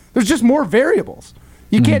guys. There's just more variables.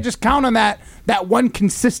 You can't just count on that one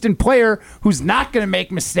consistent player who's not going to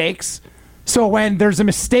make mistakes. So when there's a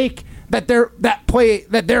mistake that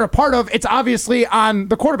they're a part of, it's obviously on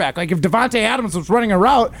the quarterback. Like if Devontae Adams was running a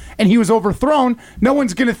route and he was overthrown, no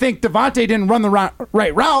one's going to think Devontae didn't run the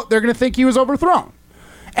right route. They're going to think he was overthrown.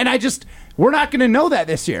 And we're not going to know that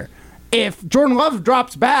this year. If Jordan Love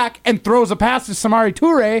drops back and throws a pass to Samori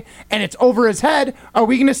Toure and it's over his head, are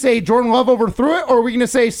we going to say Jordan Love overthrew it, or are we going to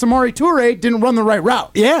say Samori Toure didn't run the right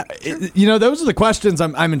route? Yeah, those are the questions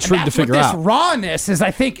I'm intrigued to figure out. This rawness is,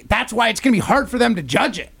 I think that's why it's going to be hard for them to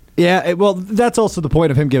judge it. Yeah, well, that's also the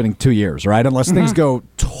point of him giving 2 years, right? Unless things go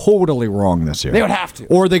totally wrong this year. They would have to.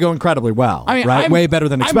 Or they go incredibly well, I mean, right? I'm- Way better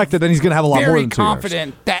than expected, then he's going to have a lot more than 2 years. Very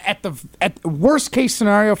confident that at the worst case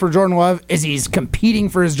scenario for Jordan Love is he's competing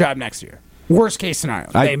for his job next year. Worst case scenario.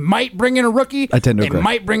 They might bring in a rookie. I tend to agree. They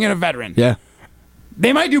might bring in a veteran. Yeah.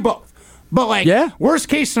 They might do both. But, worst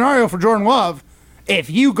case scenario for Jordan Love, if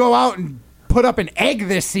you go out and put up an egg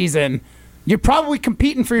this season, you're probably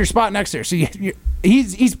competing for your spot next year. So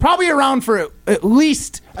he's probably around for at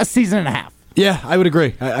least a season and a half. Yeah, I would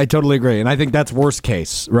agree. I totally agree. And I think that's worst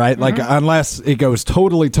case, right? Like, unless it goes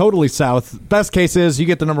totally south. Best case is you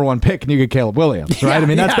get the number 1 pick and you get Caleb Williams, right? I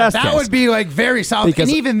mean, that's best case. That would be, very south. Because,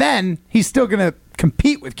 and even then, he's still going to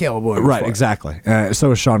compete with Caleb Williams. Right, exactly.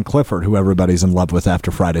 So is Sean Clifford, who everybody's in love with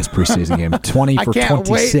after Friday's preseason game. 20 for 26.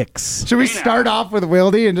 Wait. Should we start off with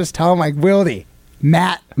Wildy and just tell him, Wildy,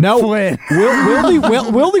 Matt Flynn.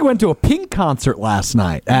 Wildy went to a Pink concert last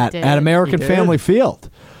night at American Family Field.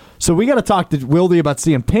 So we got to talk to Wildy about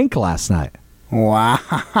seeing Pink last night. Wow.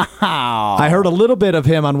 I heard a little bit of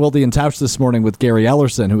him on Wildy and Tausch this morning with Gary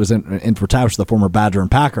Ellerson, who was in for Tausch, the former Badger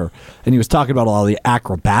and Packer, and he was talking about all the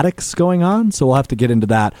acrobatics going on, so we'll have to get into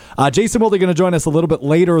that. Jason Wildy going to join us a little bit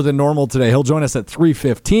later than normal today. He'll join us at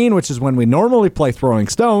 3:15, which is when we normally play Throwing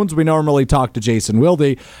Stones. We normally talk to Jason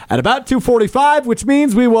Wildy at about 2:45, which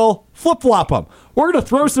means we will flip-flop him. We're going to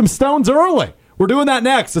throw some stones early. We're doing that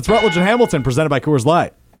next. It's Rutledge and Hamilton, presented by Coors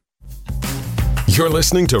Light. You're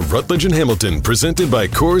listening to Rutledge and Hamilton, presented by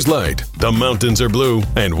Coors Light. The mountains are blue,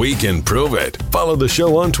 and we can prove it. Follow the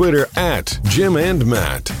show on Twitter at Jim and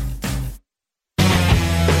Matt.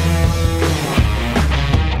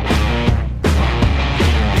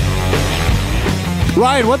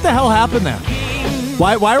 Ryan, what the hell happened there?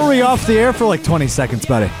 Why were we off the air for 20 seconds,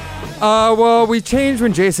 buddy? Well, we changed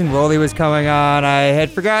when Jason Wildy was coming on. I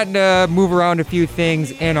had forgotten to move around a few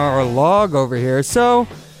things in our log over here, so...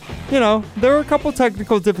 there were a couple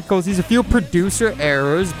technical difficulties, a few producer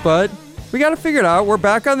errors, but we got to figure it out. We're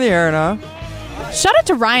back on the air now. Shout out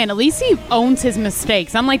to Ryan. At least he owns his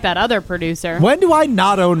mistakes, unlike that other producer. When do I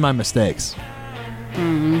not own my mistakes?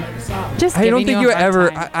 Just I don't giving think you you a hard ever...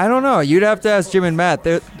 time. I don't know. You'd have to ask Jim and Matt.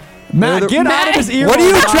 Matt, get out of his ear. What are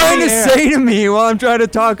you trying to say to me while I'm trying to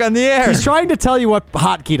talk on the air? He's trying to tell you what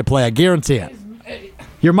hotkey to play. I guarantee it.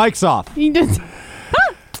 Your mic's off. He just...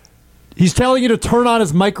 He's telling you to turn on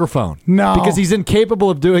his microphone. No. Because he's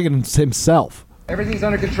incapable of doing it himself. Everything's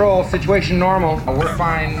under control. Situation normal. We're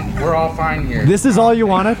fine. We're all fine here. This is all you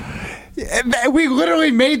wanted? We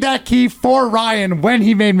literally made that key for Ryan when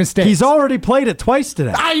he made mistakes. He's already played it twice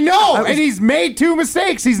today. I know, and he's made 2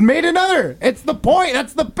 mistakes. He's made another. It's the point.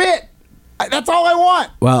 That's the bit. That's all I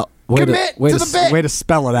want. Well, way to the bit. Way to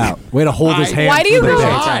spell it out. Way to hold his hand. Why do you through the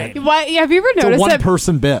go? bit. Why have you ever It's a noticed that?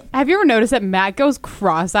 one-person bit. Have you ever noticed that Matt goes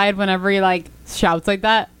cross-eyed whenever he shouts like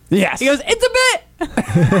that? Yes. He goes, "It's a bit."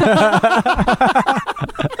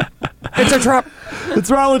 It's a trap.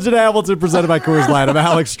 It's Rutledge and Hamilton, presented by Coors Light. I'm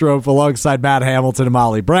Alex Strouf alongside Matt Hamilton and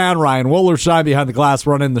Molly Brown. Ryan Wollersheim behind the glass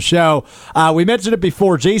running the show. We mentioned it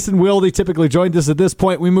before. Jason Wildy typically joined us at this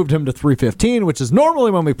point. We moved him to 3:15, which is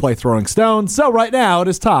normally when we play Throwing Stones. So right now it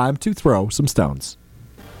is time to throw some stones.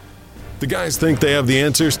 The guys think they have the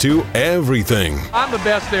answers to everything. I'm the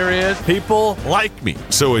best there is. People like me.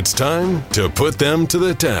 So it's time to put them to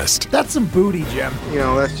the test. That's some booty, Jim.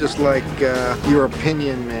 That's just like your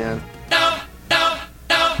opinion, man.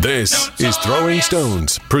 This is Throwing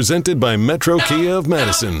Stones, presented by Metro Kia of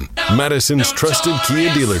Madison, Madison's trusted Kia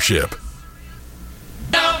dealership.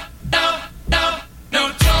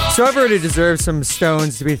 So I've already deserved some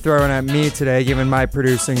stones to be thrown at me today, given my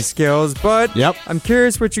producing skills, but I'm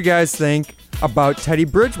curious what you guys think about Teddy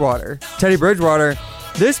Bridgewater. Teddy Bridgewater,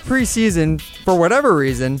 this preseason, for whatever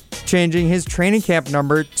reason, changing his training camp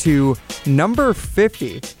number to number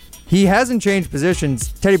 50. He hasn't changed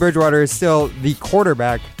positions. Teddy Bridgewater is still the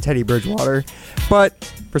quarterback, Teddy Bridgewater. But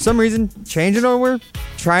for some reason, changing over,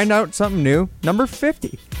 trying out something new, number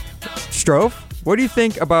 50. Strouf, what do you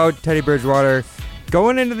think about Teddy Bridgewater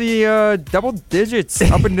going into the double digits,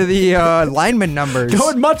 up into the lineman numbers?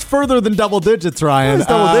 Going much further than double digits, Ryan. It's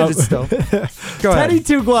double digits still. Go ahead. Teddy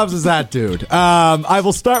Two Gloves is that dude. I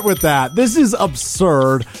will start with that. This is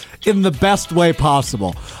absurd in the best way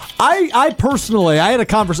possible. I personally, I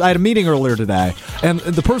had a meeting earlier today, and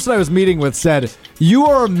the person I was meeting with said, "You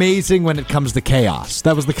are amazing when it comes to chaos."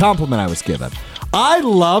 That was the compliment I was given. I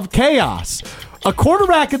love chaos. A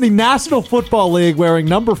quarterback in the National Football League wearing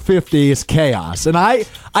number 50 is chaos. And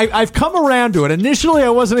I've come around to it. Initially, I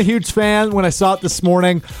wasn't a huge fan when I saw it this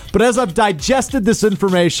morning. But as I've digested this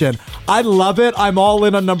information, I love it. I'm all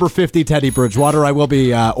in on number 50, Teddy Bridgewater. I will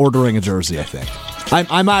be ordering a jersey, I think.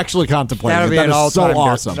 I'm actually contemplating That'll it. be That an is all-time so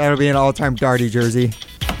awesome. That'll be an all-time Darty jersey.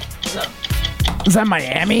 Is that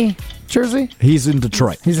Miami jersey? He's in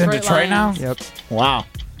Detroit. He's in Detroit now? Yep. Wow.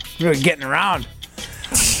 Really getting around.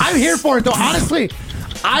 I'm here for it, though. Honestly,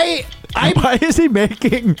 Why is he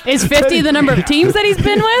making... Is 50 the number of teams that he's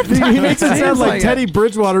been with? He makes it sound like like Teddy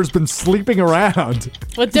Bridgewater's been sleeping around.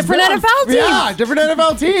 With different NFL teams? Yeah, different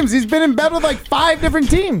NFL teams. He's been in bed with like 5 different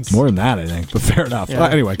teams. More than that, I think. But fair enough. Yeah.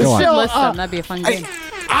 Anyway, go on. Still, List them. That'd be a fun game.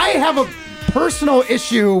 I have a personal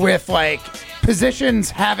issue with like positions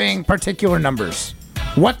having particular numbers.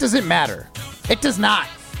 What does it matter? It does not.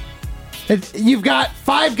 You've got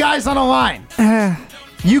 5 guys on a line.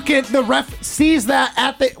 The ref sees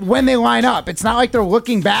that when they line up. It's not like they're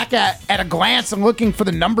looking back at a glance and looking for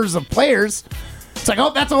the numbers of players. It's like,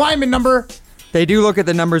 oh, that's a lineman number. They do look at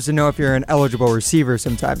the numbers to know if you're an eligible receiver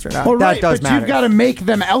sometimes or not. Well, right, that does but matter. you've got to make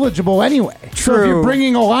them eligible anyway. So if True. you're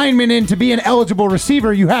bringing a lineman in to be an eligible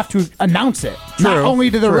receiver, you have to announce it. Not True. only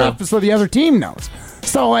to the True. ref, so the other team knows.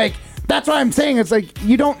 So, like, that's why I'm saying it's like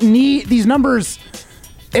you don't need these numbers.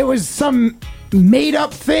 It was some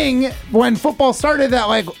made-up thing when football started that,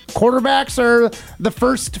 like, quarterbacks are the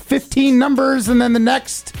first 15 numbers and then the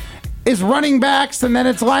next is running backs and then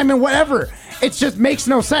it's linemen, whatever. It just makes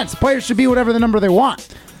no sense. Players should be whatever the number they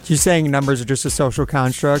want. You're saying numbers are just a social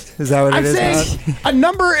construct? Is that what I'm it is? saying a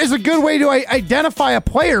number is a good way to identify a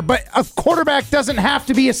player, but a quarterback doesn't have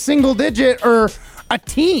to be a single digit or a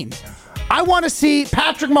teen. I want to see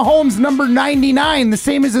Patrick Mahomes number 99, the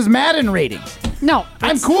same as his Madden rating. No.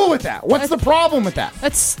 I'm cool with that. What's the problem with that?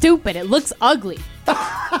 That's stupid. It looks ugly.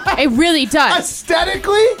 It really does.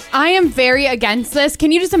 Aesthetically? I am very against this.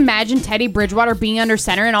 Can you just imagine Teddy Bridgewater being under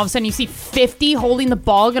center and all of a sudden you see 50 holding the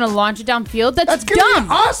ball, going to launch it downfield? That's gonna dumb.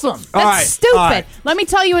 be awesome. That's stupid. all right. Let me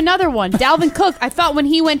tell you another one. Dalvin Cook, I thought when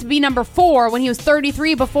he went to be number 4, when he was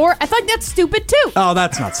 33 before, I thought that's stupid too. Oh,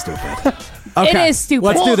 that's not stupid. Okay. It is stupid.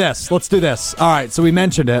 Let's do this. All right, so we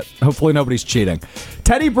mentioned it. Hopefully nobody's cheating.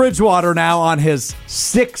 Teddy Bridgewater now on his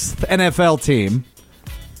 6th NFL team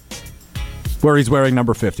where he's wearing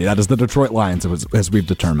number 50. That is the Detroit Lions, as we've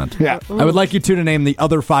determined. Yeah. I would like you two to name the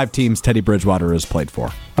other 5 teams Teddy Bridgewater has played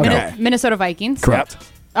for. Okay. Minnesota Vikings. Correct.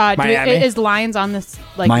 Miami. Is Lions on this?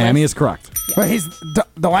 Miami list? is correct. But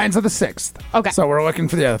the Lions are the 6th. Okay. So we're looking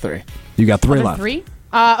for the other 3. You got 3 Other left. 3?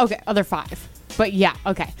 Okay, other 5. But yeah,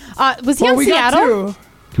 okay. Was he on we Seattle? got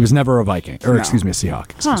 2. He was never a Viking. Or, excuse me, a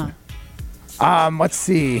Seahawk. Excuse me. Let's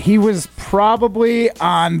see. He was probably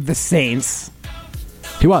on the Saints.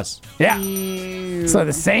 He was. Yeah. So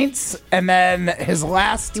the Saints, and then his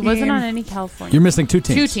last team. He wasn't on any California. You're missing 2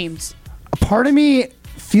 teams. 2 teams. A part of me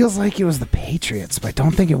feels like it was the Patriots, but I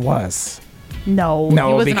don't think it was. No,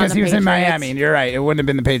 because he was in Miami, and you're right. It wouldn't have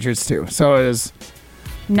been the Patriots too. So it was.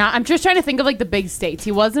 I'm just trying to think of like the big states.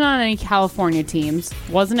 He wasn't on any California teams.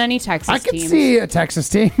 Wasn't any Texas I could teams. see a Texas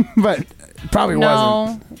team, but probably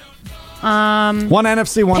wasn't. One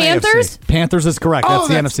NFC, one Panthers? AFC. Panthers is correct. That's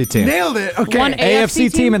the NFC team. Nailed it. Okay. One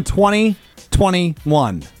AFC team in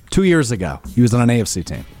 2021. 2 years ago. He was on an AFC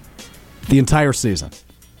team. The entire season.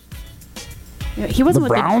 He wasn't The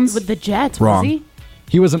Browns? with the Jets, Wrong. was he?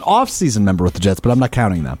 He was an off-season member with the Jets, but I'm not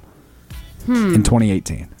counting them. In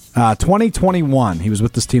 2018. 2021, he was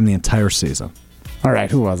with this team the entire season. All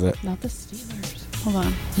right. Who was it? Not the Steelers. Hold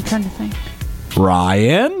on. I'm trying to think.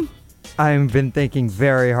 Ryan? I've been thinking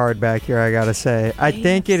very hard back here, I gotta say. I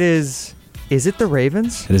think it is... Is it the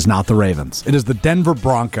Ravens? It is not the Ravens. It is the Denver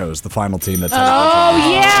Broncos, the final team that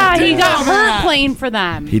Oh, yeah. He got hurt playing for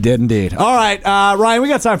them. He did indeed. All right, Ryan, we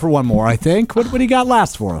got time for one more, I think. What do you got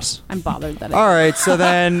last for us? I'm bothered that All right, so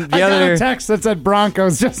then I got a text that said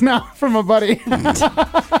Broncos just now from a buddy.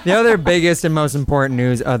 The other biggest and most important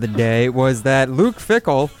news of the day was that Luke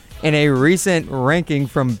Fickell, in a recent ranking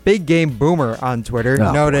from Big Game Boomer on Twitter,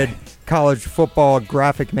 noted college football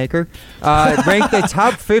graphic maker, ranked the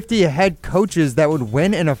top 50 head coaches that would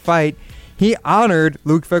win in a fight. He honored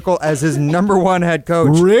Luke Fickell as his number 1 head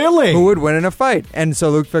coach. Really? Who would win in a fight. And so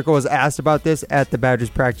Luke Fickell was asked about this at the Badgers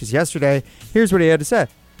practice yesterday. Here's what he had to say.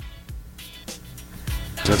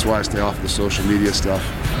 That's why I stay off of the social media stuff.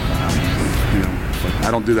 But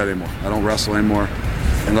I don't do that anymore. I don't wrestle anymore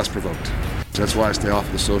unless provoked. That's why I stay off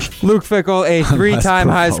of the social. Luke Fickell, a 3-time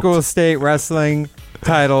high school state wrestling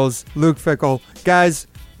titles. Luke Fickell. Guys,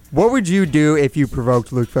 what would you do if you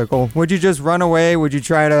provoked Luke Fickell? Would you just run away? Would you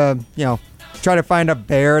try to, try to find a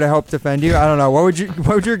bear to help defend you? I don't know. What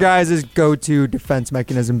would your guys' go-to defense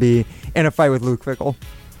mechanism be in a fight with Luke Fickell?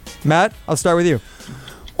 Matt, I'll start with you.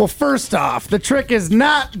 Well, first off, the trick is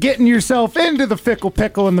not getting yourself into the fickle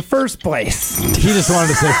pickle in the first place. He just wanted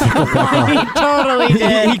to say fickle pickle. He totally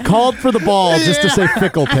did. He called for the ball just to say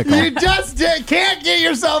fickle pickle. You just can't get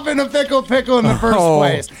yourself in a fickle pickle in the first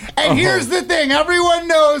place. And here's the thing. Everyone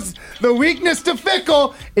knows the weakness to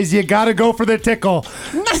fickle is you got to go for the tickle.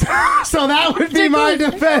 So that would be my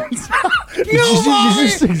defense. No, Molly. You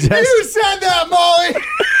said that, Molly.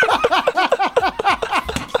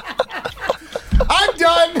 I'm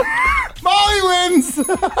done. Molly wins.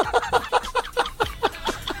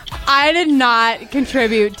 I did not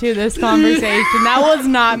contribute to this conversation. That was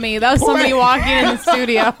not me. That was somebody walking in the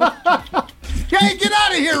studio. Hey, get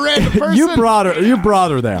out of here, random person. You brought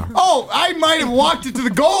her there. Oh, I might have walked it to the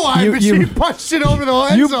goal line, but she punched it over the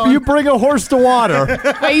end zone. You bring a horse to water.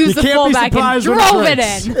 I used the fullback and drove it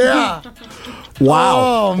in. Yeah.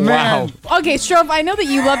 Wow. Oh, man. Wow. Okay, Strouf, I know that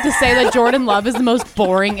you love to say that Jordan Love is the most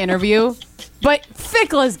boring interview, but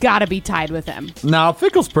Fickell has got to be tied with him. No,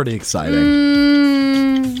 Fickell's pretty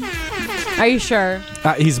exciting. Are you sure?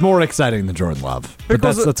 He's more exciting than Jordan Love. But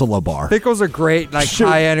that's a low bar. Fickell's a great,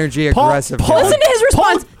 high energy, aggressive. Listen to his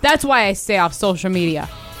response. That's why I stay off social media.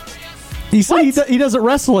 He said he doesn't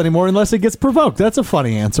wrestle anymore unless he gets provoked. That's a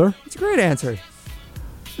funny answer. It's a great answer.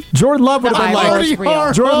 Jordan Love would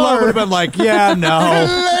have been like, yeah, no.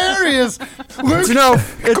 Hilarious. Luke,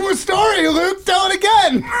 story, Luke. Tell it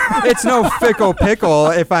again. It's no fickle pickle,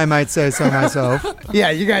 if I might say so myself. Yeah,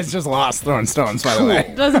 you guys just lost throwing stones, by the way.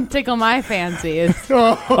 It doesn't tickle my fancies.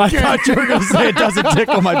 Okay. I thought you were going to say it doesn't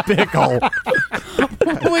tickle my pickle.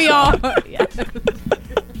 We all... Yeah.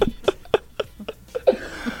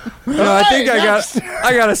 No, I think I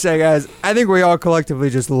gotta say, guys, I think we all collectively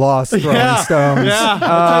just lost throwing stones. Yeah,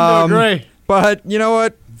 I tend to agree. But you know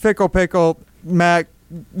what? Fickle pickle, Mac,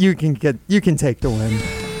 you can take the win.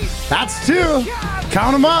 That's two.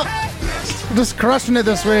 Count them up. Just crushing it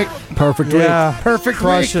this week. Perfect week. Yeah, perfect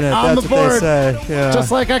crushing week it. on That's the board. what they say. Yeah.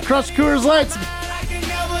 Just like I crushed Coors Lights.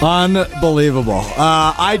 Unbelievable.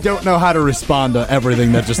 I don't know how to respond to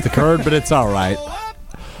everything that just occurred, but it's all right.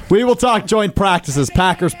 We will talk joint practices.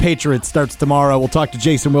 Packers-Patriots starts tomorrow. We'll talk to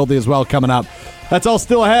Jason Wilde as well coming up. That's all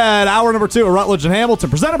still ahead. Hour number 2 of Rutledge and Hamilton,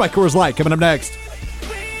 presented by Coors Light, coming up next.